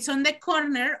good. It's on the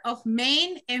corner of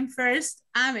Main and First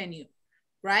Avenue,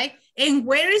 right? And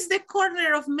where is the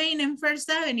corner of Main and First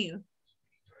Avenue?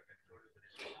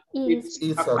 It's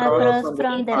across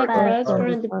from the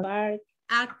park.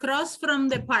 Across from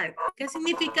the park. ¿Qué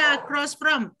significa across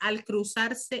from? Al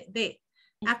cruzarse de.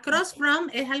 Across from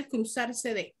es al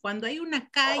cruzarse de. Cuando hay una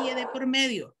calle de por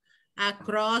medio.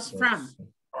 Across from.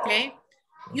 Okay?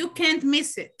 You can't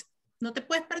miss it. No te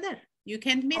puedes perder. You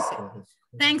can't miss it.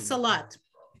 Thanks a lot.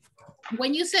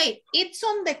 When you say it's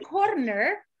on the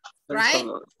corner, right?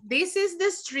 This is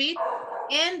the street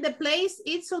and the place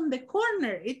it's on the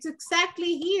corner. It's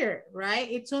exactly here, right?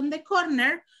 It's on the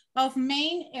corner of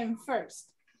Main and First.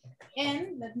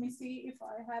 And let me see if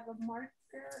I have a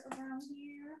marker around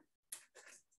here.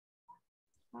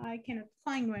 I cannot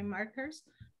find my markers.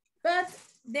 But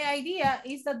the idea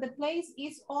is that the place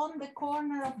is on the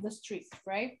corner of the street,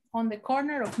 right? On the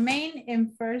corner of Main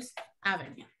and First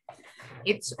Avenue.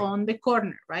 It's on the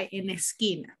corner, right? In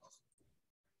esquina.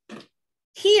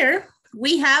 Here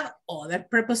we have other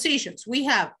prepositions. We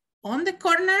have on the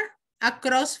corner,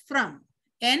 across from,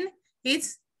 and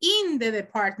it's in the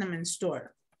department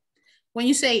store. When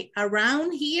you say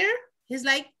around here, it's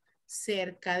like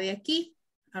cerca de aquí,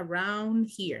 around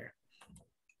here.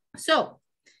 So,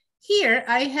 here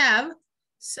I have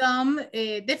some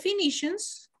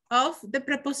definitions of the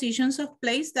prepositions of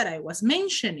place that I was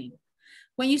mentioning.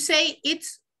 When you say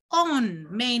it's on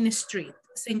Main Street,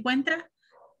 se encuentra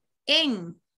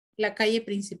en la calle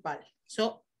principal.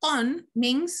 So, on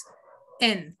means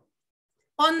en.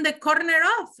 On the corner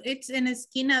of, it's en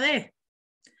esquina de.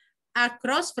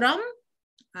 Across from,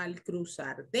 al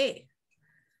cruzar de.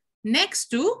 Next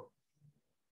to,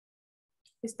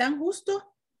 están justo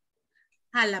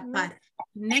a la par.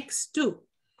 Next to.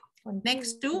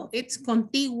 Next to, it's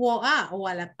contiguo a o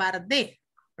a la par de,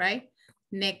 right?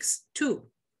 Next to.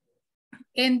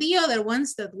 And the other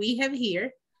ones that we have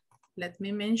here, let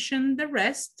me mention the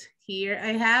rest. Here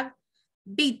I have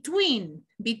between.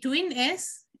 Between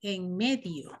es en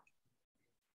medio.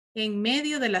 En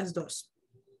medio de las dos.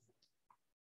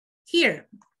 Here,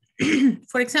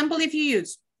 for example, if you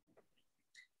use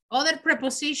other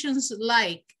prepositions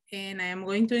like, and I am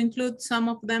going to include some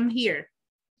of them here.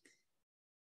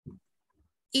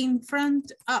 In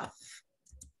front of.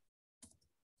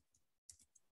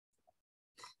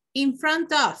 In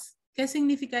front of, ¿qué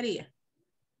significaría?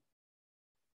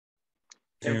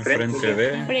 Enfrente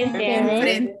de.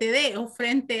 Frente de o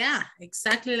frente a,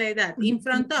 exactly like that, in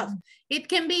front of. It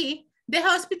can be, the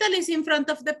hospital is in front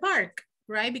of the park,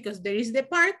 right? Because there is the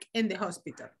park and the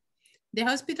hospital. The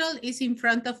hospital is in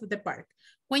front of the park.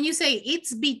 When you say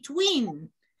it's between,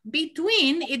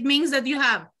 it means that you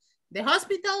have the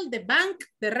hospital, the bank,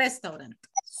 the restaurant.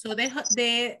 So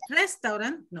the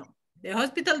restaurant, no, the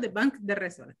hospital, the bank, the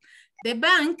restaurant. The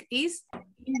bank is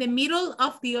in the middle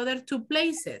of the other two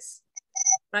places,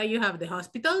 right? You have the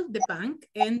hospital, the bank,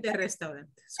 and the restaurant.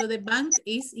 So the bank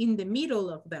is in the middle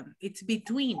of them. It's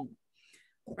between,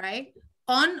 right?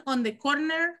 On the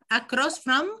corner, across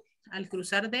from, al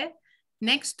cruzar de,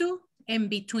 next to, and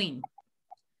between.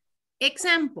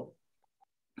 Example,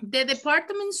 the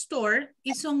department store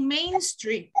is on Main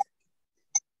Street.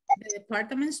 The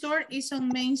department store is on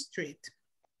Main Street.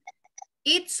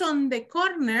 It's on the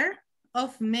corner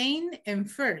of Main and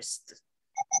First,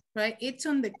 right? It's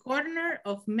on the corner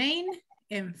of Main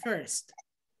and First.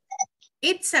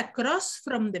 It's across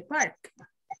from the park.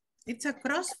 It's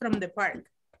across from the park.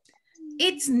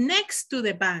 It's next to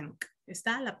the bank.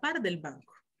 Está a la par del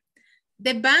banco.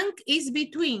 The bank is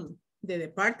between the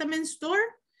department store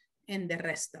and the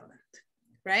restaurant,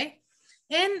 right?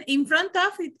 And in front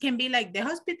of, it can be like the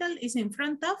hospital is in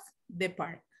front of the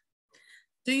park.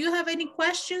 Do you have any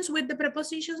questions with the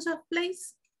prepositions of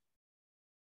place?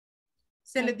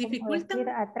 ¿Se les dificulta?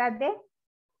 Atrás de,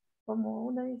 como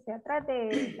uno dice, atrás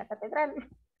de la catedral.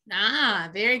 Ah,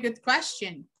 very good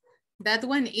question. That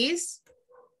one is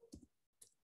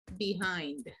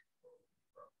behind.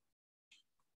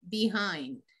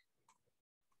 Behind.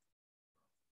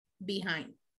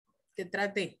 Behind.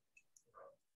 Detrás de.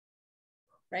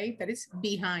 Right? That is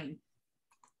behind.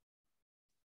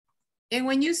 And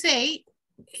when you say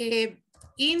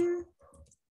in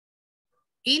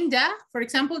the, for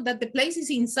example, that the place is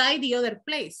inside the other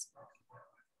place.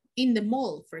 In the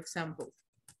mall, for example.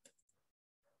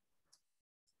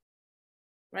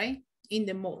 Right? In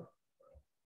the mall.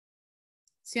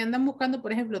 Si andan buscando,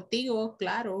 por ejemplo, Tigo,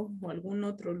 Claro, o algún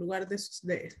otro lugar de esos,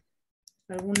 de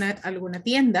alguna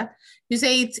tienda, you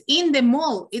say it's in the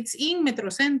mall, it's in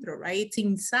Metrocentro, right? It's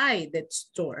inside that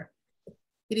store.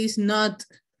 It is not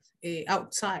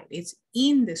outside, it's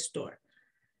in the store.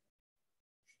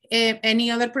 Any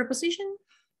other preposition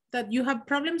that you have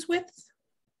problems with?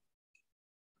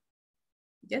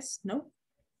 Yes, no?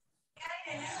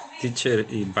 Teacher,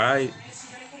 y by,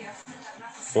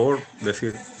 por,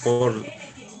 decir, por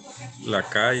la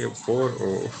calle, por,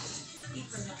 o...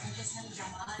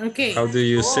 Okay. How do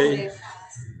you say?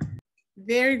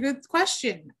 Very good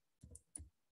question.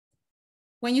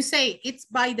 When you say it's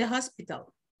by the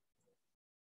hospital.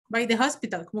 By the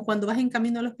hospital, como cuando vas en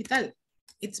camino al hospital.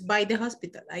 It's by the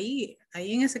hospital. Ahí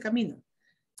en ese camino.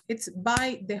 It's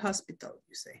by the hospital,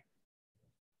 you say.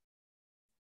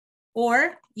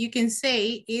 Or you can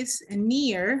say it's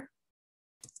near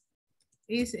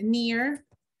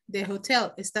the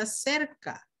hotel. Está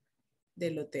cerca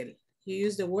del hotel. You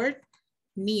use the word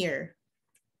near.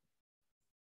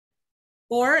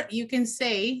 Or you can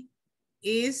say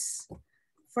is,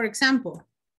 for example,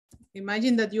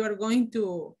 imagine that you are going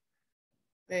to,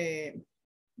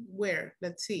 where?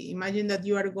 Let's see. Imagine that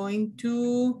you are going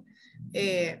to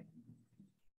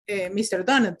Mr.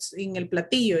 Donuts in El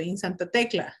Platillo in Santa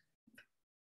Tecla.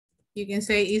 You can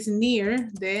say it's near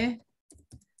the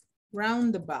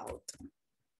roundabout.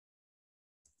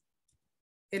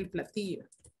 El Platillo.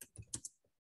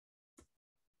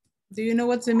 Do you know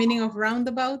what's the meaning of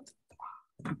roundabout?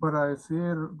 Para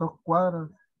decir 2 cuadras.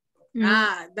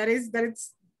 Ah, that is,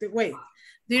 wait.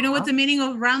 Do you know what's the meaning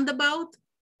of roundabout?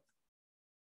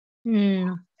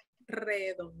 No.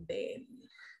 Redondel.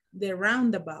 The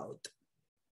roundabout.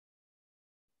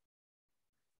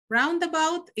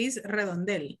 Roundabout is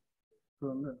redondel.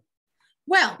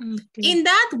 Well, in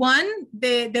that one,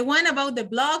 the one about the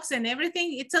blocks and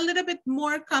everything, it's a little bit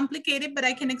more complicated, but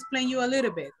I can explain you a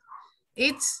little bit.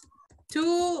 It's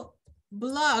 2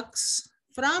 blocks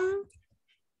from,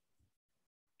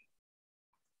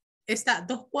 está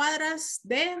 2 cuadras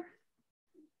de,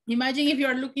 imagine if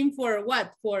you're looking for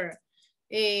what? For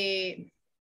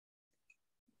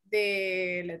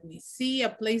let me see, a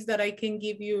place that I can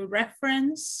give you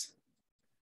reference.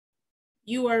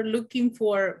 You are looking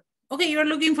for, okay, you're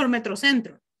looking for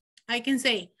Metrocentro. I can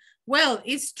say, well,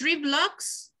 it's 3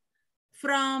 blocks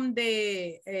from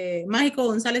the Mágico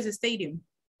González Stadium.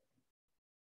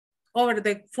 Over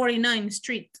the 49th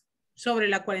Street, sobre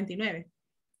la 49.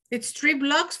 It's 3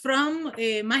 blocks from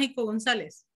Mágico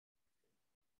González.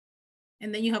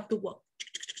 And then you have to walk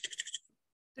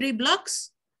 3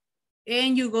 blocks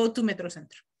and you go to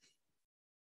Metrocentro,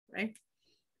 right?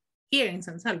 Here in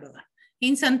San Salvador.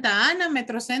 In Santa Ana,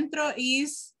 Metrocentro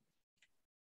is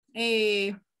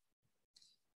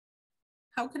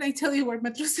how can I tell you where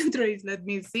Metrocentro is? Let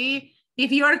me see.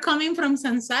 If you are coming from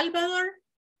San Salvador,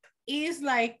 it's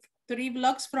like 3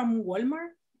 blocks from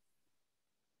Walmart.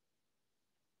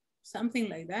 Something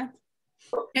like that.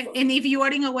 And if you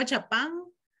are in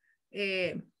Aguachapán,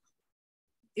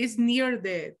 it's near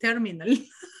the terminal.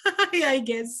 I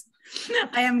guess.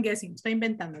 I am guessing. Estoy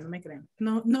inventando, no me crean.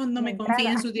 No me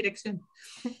confíen en su dirección.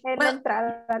 Well,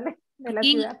 de la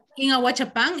ciudad. In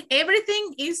Aguachapán,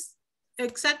 everything is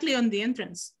exactly on the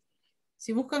entrance.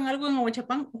 Si buscan algo en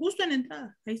Aguachapán, justo en la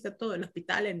entrada. Ahí está todo, el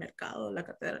hospital, el mercado, la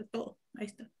catedral, todo. Ahí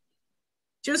está.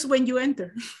 Just when you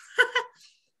enter.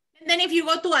 And then if you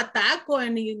go to Ataco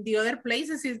and in the other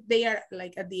places, they are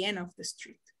like at the end of the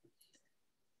street.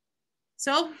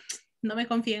 So, no me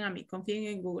confíen a mí, confíen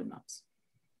en Google Maps.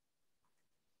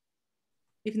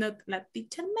 If not, la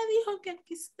teacher me dijo que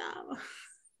aquí estaba.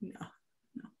 No,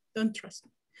 don't trust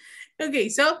me. Okay,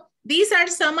 so these are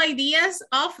some ideas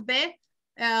of the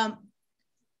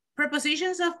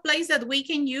prepositions of place that we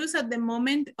can use at the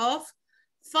moment of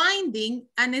finding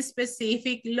a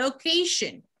specific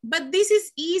location. But this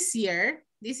is easier.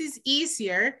 This is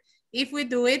easier if we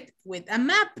do it with a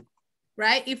map,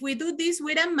 right? If we do this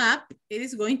with a map, it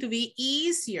is going to be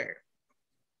easier.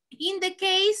 In the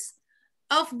case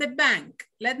of the bank,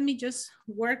 let me just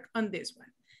work on this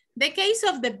one. The case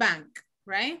of the bank,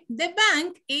 right? The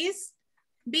bank is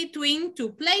between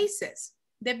 2 places.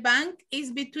 The bank is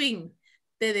between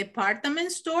the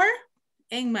department store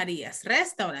and Maria's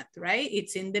restaurant, right?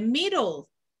 It's in the middle.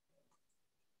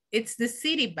 It's the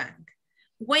city bank.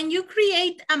 When you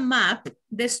create a map,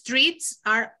 the streets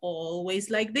are always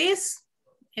like this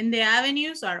and the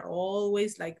avenues are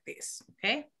always like this,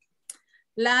 okay?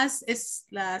 Las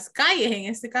calles en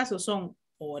este caso son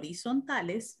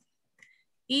horizontales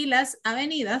y las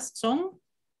avenidas son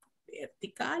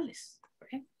verticales,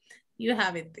 okay? You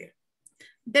have it there.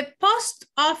 The post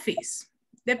office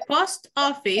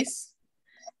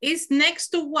is next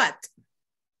to what?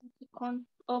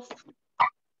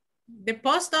 The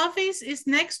post office is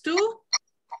next to?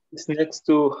 It's next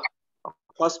to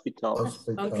hospital.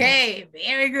 Okay,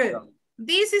 very good.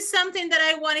 This is something that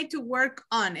I wanted to work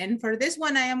on. And for this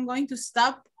one, I am going to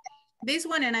stop this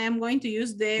one and I am going to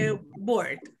use the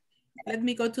board. Let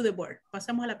me go to the board.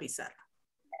 Pasamos a la pizarra.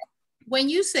 When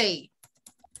you say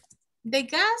the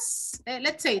gas,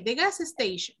 let's say the gas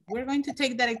station, we're going to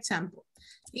take that example,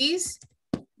 is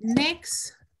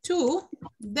next to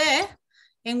the,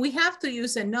 and we have to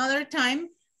use another time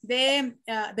the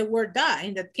word the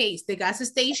in that case. The gas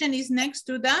station is next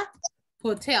to the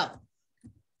hotel.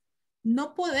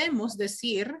 No podemos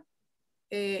decir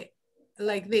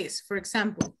like this. For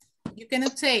example, you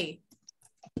cannot say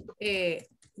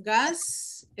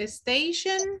gas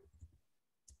station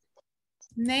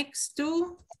next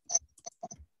to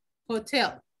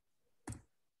hotel.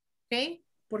 ¿Ok?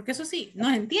 Porque eso sí,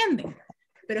 nos entienden.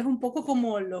 Pero es un poco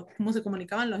como se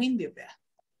comunicaban los indios, ¿verdad?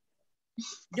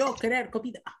 Yo querer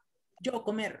comida, yo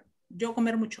comer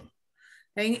mucho.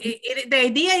 And the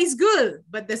idea is good,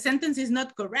 but the sentence is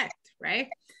not correct, right?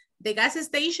 The gas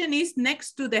station is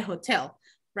next to the hotel,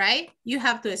 right? You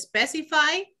have to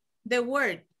specify the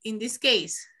word. In this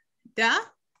case, the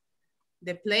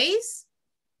place,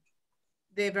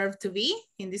 the verb to be.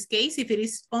 In this case, if it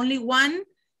is only one,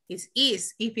 it's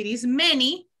is. If it is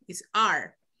many, it's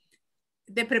are.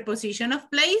 The preposition of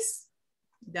place,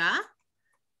 the,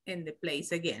 and the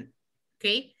place again.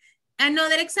 Okay.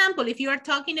 Another example, if you are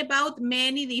talking about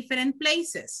many different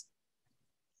places,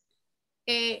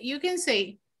 you can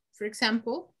say, for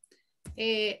example,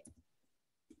 in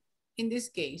this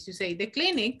case, you say the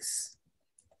clinics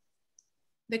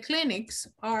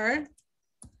are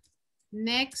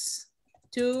next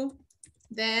to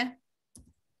the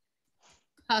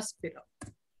hospital,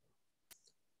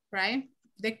 right?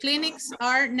 The clinics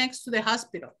are next to the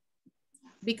hospital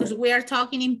because we are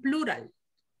talking in plural.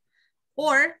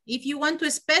 Or if you want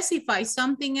to specify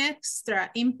something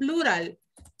extra in plural,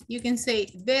 you can say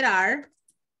there are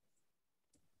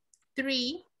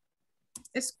 3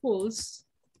 schools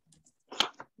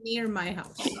near my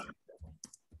house.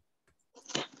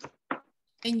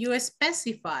 And you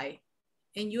specify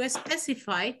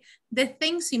the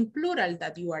things in plural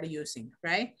that you are using,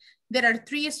 right? There are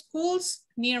 3 schools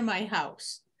near my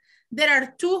house. There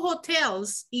are 2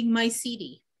 hotels in my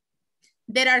city.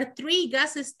 There are 3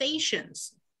 gas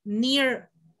stations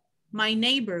near my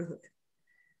neighborhood,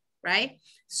 right?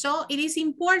 So it is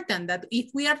important that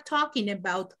if we are talking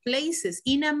about places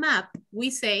in a map,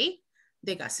 we say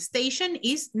the gas station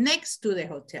is next to the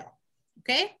hotel,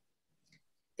 okay?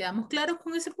 ¿Quedamos claros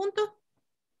con ese punto?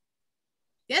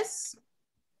 Yes?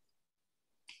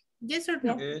 Yes or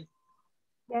no? Yes.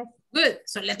 Yes. Good.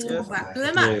 So let's go back to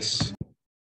the map. Yes.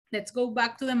 Let's go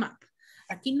back to the map.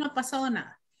 Aquí no ha pasado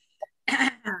nada.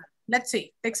 Let's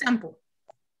see the example.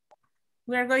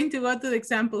 We are going to go to the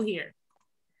example here.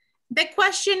 The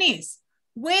question is,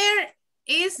 where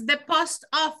is the post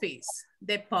office?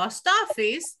 The post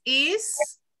office is...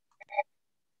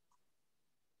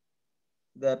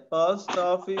 The post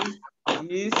office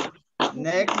is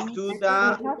next to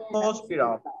the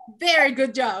hospital. Very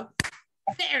good job.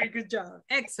 Very good job.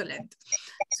 Excellent.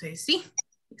 So you see.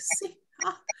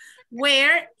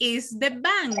 Where is the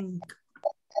bank?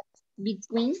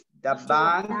 Between. The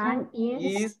bank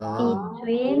is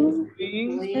between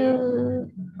between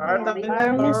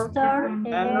department store and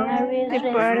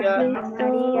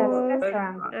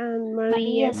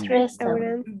Maria's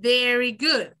restaurant. Very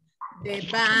good. The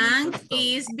bank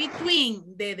is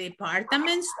between the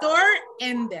department store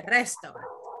and the restaurant,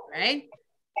 right?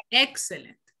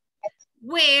 Excellent.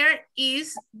 Where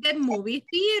is the movie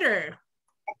theater?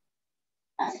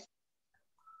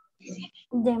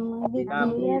 The movie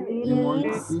theater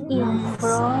is in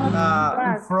front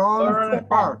of the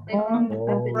park.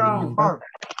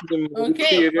 The movie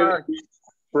Okay. theater is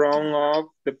front of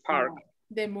the park.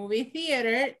 The movie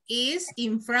theater is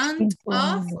in front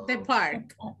of the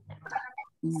park.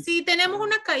 Si tenemos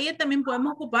una calle, también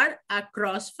podemos ocupar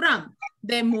across from.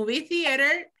 The movie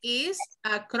theater is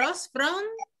across from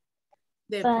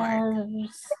the park.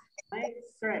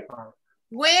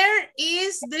 Where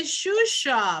is the shoe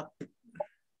shop?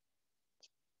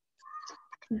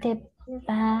 the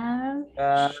park.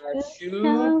 The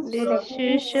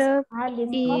shoe shop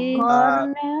is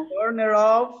Corner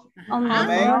of on the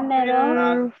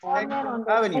corner of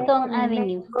Avenue. Second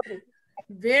Avenue.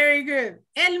 Very good.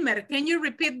 Elmer, can you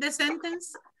repeat the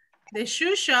sentence? The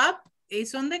shoe shop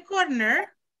is on the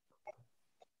corner.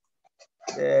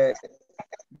 The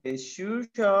shoe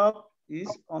shop is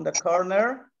on the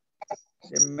corner,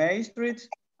 the Main Street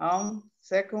on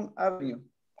 2nd Avenue.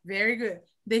 Very good.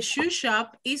 The shoe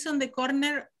shop is on the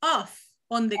corner of,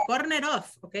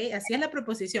 okay? Así es la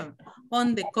proposición.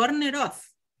 On the corner of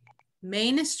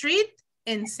Main Street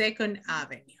and 2nd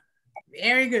Avenue.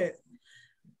 Very good.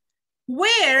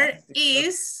 Where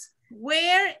is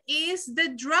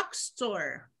the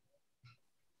drugstore?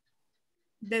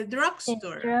 The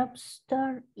drugstore. The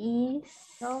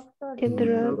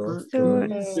drugstore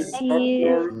is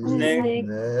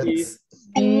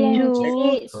Next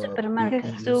the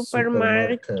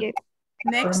supermarket.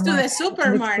 Next to the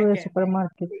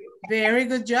supermarket. Very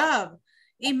good job.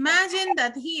 Imagine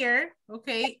that here,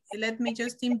 okay, let me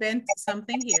just invent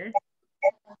something here.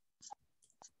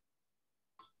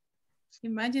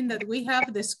 Imagine that we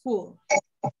have the school.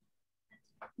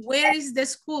 Where is the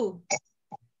school?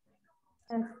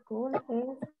 The school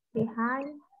is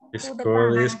behind. The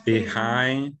school is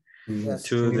behind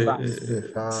to the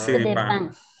city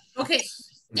bank. Okay.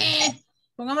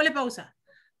 Pongámosle pausa.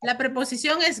 La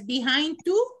preposición es behind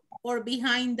to or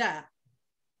behind the?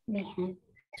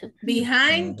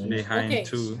 Behind. Behind okay.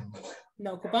 to.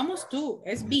 No, ocupamos to.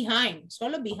 Es behind.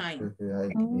 Solo behind.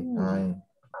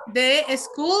 The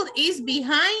school is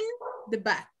behind the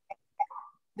back.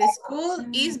 The school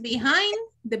is behind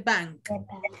the bank.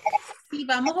 Si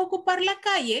vamos a ocupar la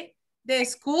calle, the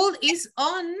school is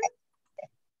on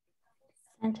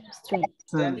Center Street.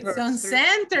 It's on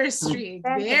Center Street.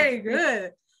 Very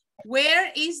good.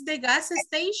 Where is the gas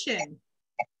station?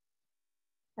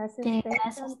 Gas The station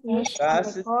gas is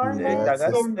Gas the corner gas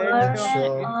station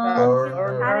is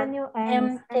corner Avenue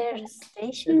and Enter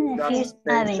station Gas First station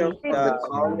Avenue.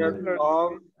 on the corner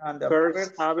of and the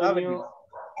First Avenue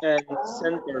and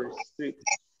Center Street.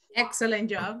 Excellent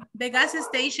job. The gas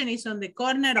station is on the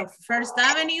corner of First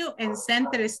Avenue and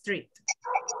Center Street.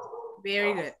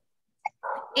 Very good.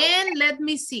 And let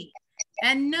me see.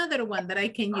 Another one that I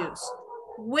can use.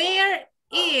 Where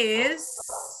is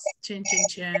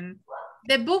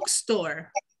the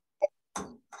bookstore?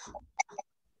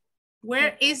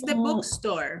 Where is the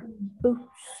bookstore? Bookstore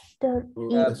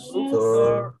The is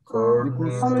bookstore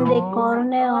on the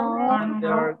corner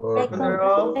of Second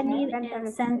of Avenue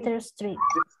and Center Street.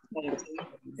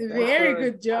 Very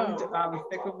good job.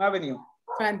 Second Avenue.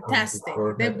 Fantastic.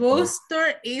 The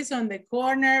bookstore is on the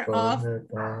corner of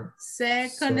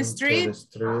Second Street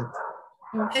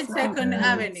and Second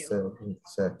Avenue.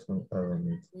 Second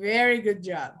Avenue. Very good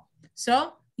job.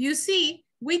 So you see,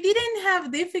 we didn't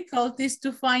have difficulties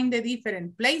to find the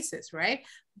different places, right?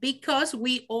 Because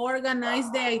we organize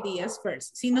the ideas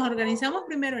first. Si nos organizamos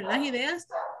primero en las ideas,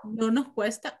 no nos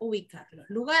cuesta ubicar los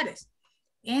lugares.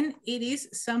 And it is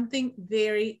something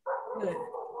very good.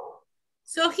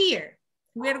 So here,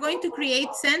 we are going to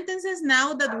create sentences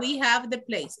now that we have the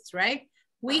places, right?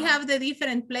 We have the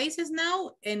different places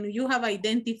now and you have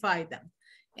identified them.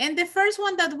 And the first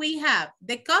one that we have,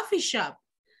 the coffee shop.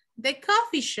 The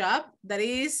coffee shop that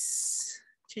is,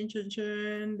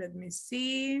 let me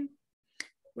see.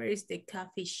 Where is the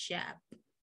coffee shop?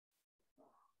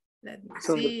 Let me It's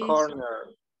on the see. corner.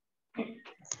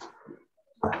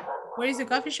 Where is the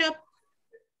coffee shop?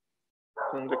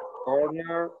 On the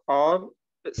corner of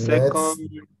Second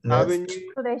Avenue.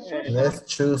 Let's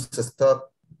choose the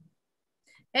stop.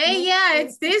 Hey, yeah,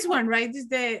 it's this one, right? This is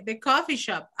the coffee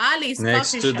shop. Ali's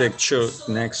Next coffee to shop. the shop.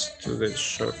 Next to the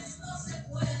shop.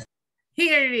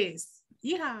 Here it is.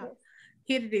 Yeah,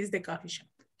 here it is, the coffee shop.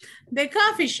 The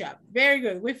coffee shop, very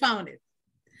good, we found it.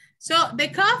 So the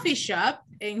coffee shop,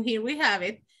 and here we have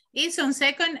it, is on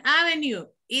Second Avenue.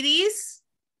 It is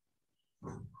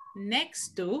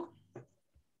next to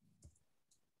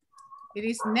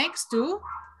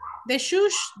the shoe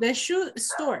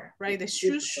store, right? The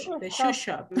shoe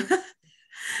shop.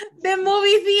 The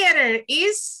movie theater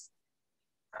is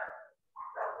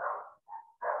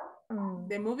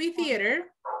the movie theater.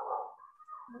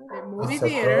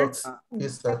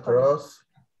 It's across.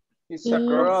 It's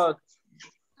across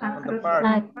on the park.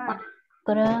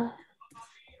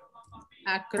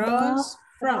 Across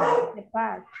from the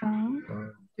park.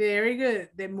 Very good.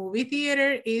 The movie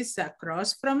theater is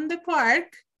across from the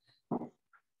park.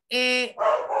 It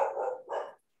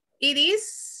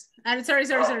is, sorry.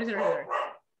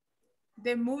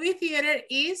 The movie theater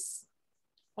is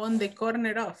on the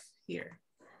corner of here.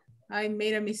 I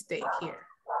made a mistake here.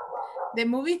 The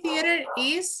movie theater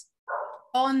is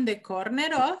on the corner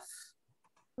of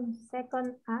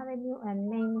Second Avenue and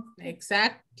Main Street.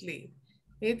 Exactly.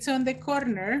 It's on the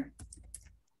corner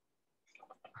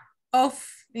of,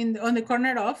 on the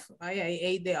corner of, I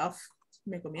ate the off,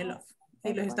 me comí el off.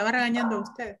 Y los estaba regañando a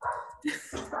usted.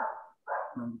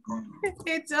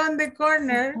 It's on the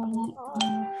corner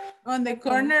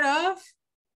of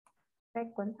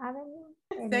Second Avenue.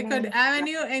 Second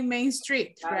Avenue and Main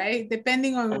Street, right?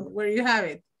 Depending on where you have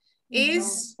it.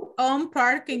 Is on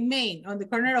Park and Main, on the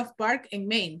corner of Park and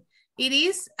Main. It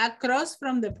is across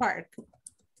from the park.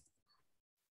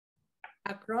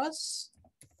 Across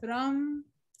from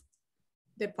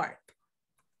the park.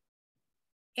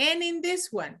 And in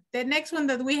this one, the next one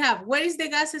that we have, where is the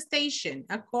gas station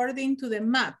according to the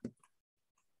map?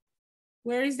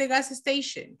 Where is the gas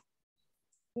station?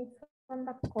 It's on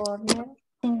the corner.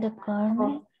 In the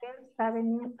corner. First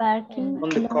Avenue. Parking. On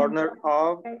the corner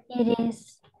of It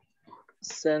is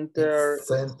Center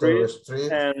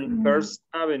Street and First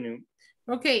Avenue.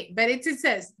 Okay, but it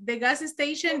says the gas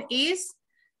station is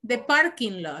the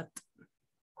parking lot.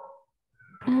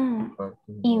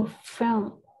 in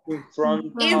front.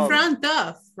 In front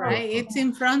of, right? It's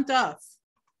in front of.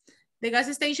 The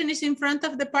gas station is in front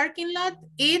of the parking lot.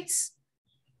 It's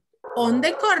on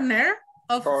the corner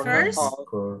of First. First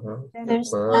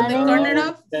On the corner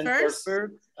of First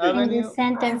Avenue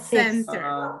and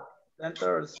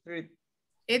Center Street.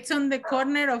 It's on the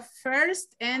corner of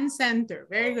First and Center.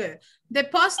 Very good. The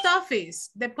post office.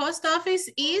 The post office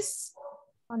is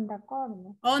on the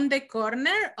corner. On the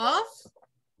corner of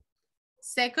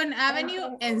Second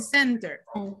Avenue and Center.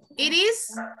 It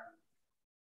is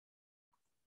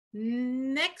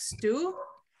next to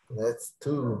Next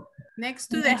to. Next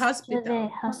to the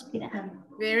hospital.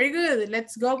 Very good.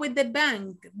 Let's go with the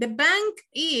bank. The bank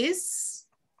is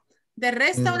the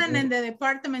restaurant and the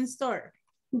department store.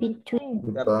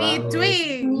 Between. The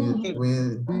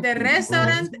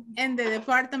restaurant and the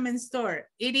department store.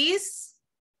 It is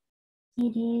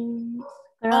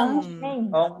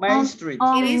On Main Street.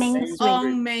 It is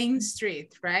on Main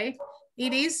Street, right?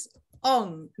 It is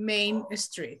on Main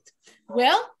Street.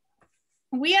 Well,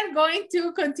 we are going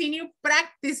to continue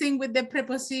practicing with the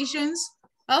prepositions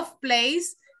of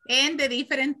place and the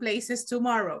different places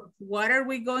tomorrow. What are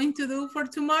we going to do for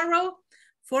tomorrow?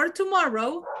 For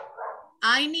tomorrow,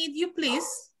 I need you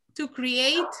please to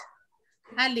create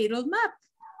a little map.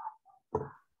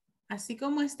 Así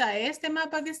como está este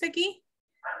mapa que está aquí,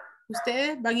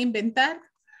 ustedes van a inventar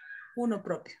uno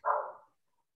propio.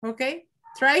 ¿Ok?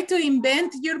 Try to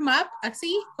invent your map.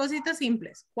 Así, cositas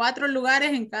simples. 4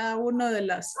 lugares en cada uno de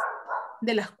las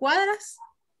cuadras.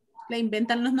 Le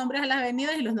inventan los nombres a las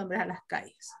avenidas y los nombres a las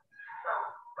calles.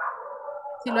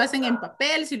 Si lo hacen en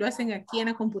papel, si lo hacen aquí en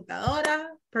la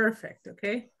computadora, perfect, ¿ok?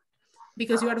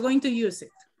 Because you are going to use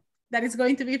it. That is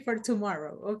going to be for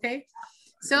tomorrow, ¿ok?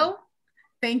 So,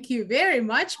 thank you very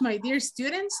much, my dear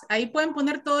students. Ahí pueden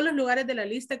poner todos los lugares de la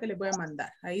lista que les voy a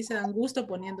mandar. Ahí se dan gusto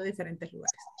poniendo diferentes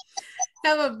lugares.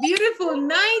 Have a beautiful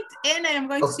night, and I am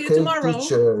going to see you tomorrow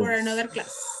for another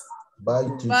class. Bye,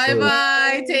 teacher.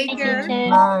 Bye-bye. Take care.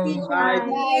 Bye. See you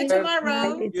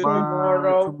tomorrow. See you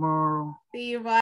tomorrow. See you. Bye.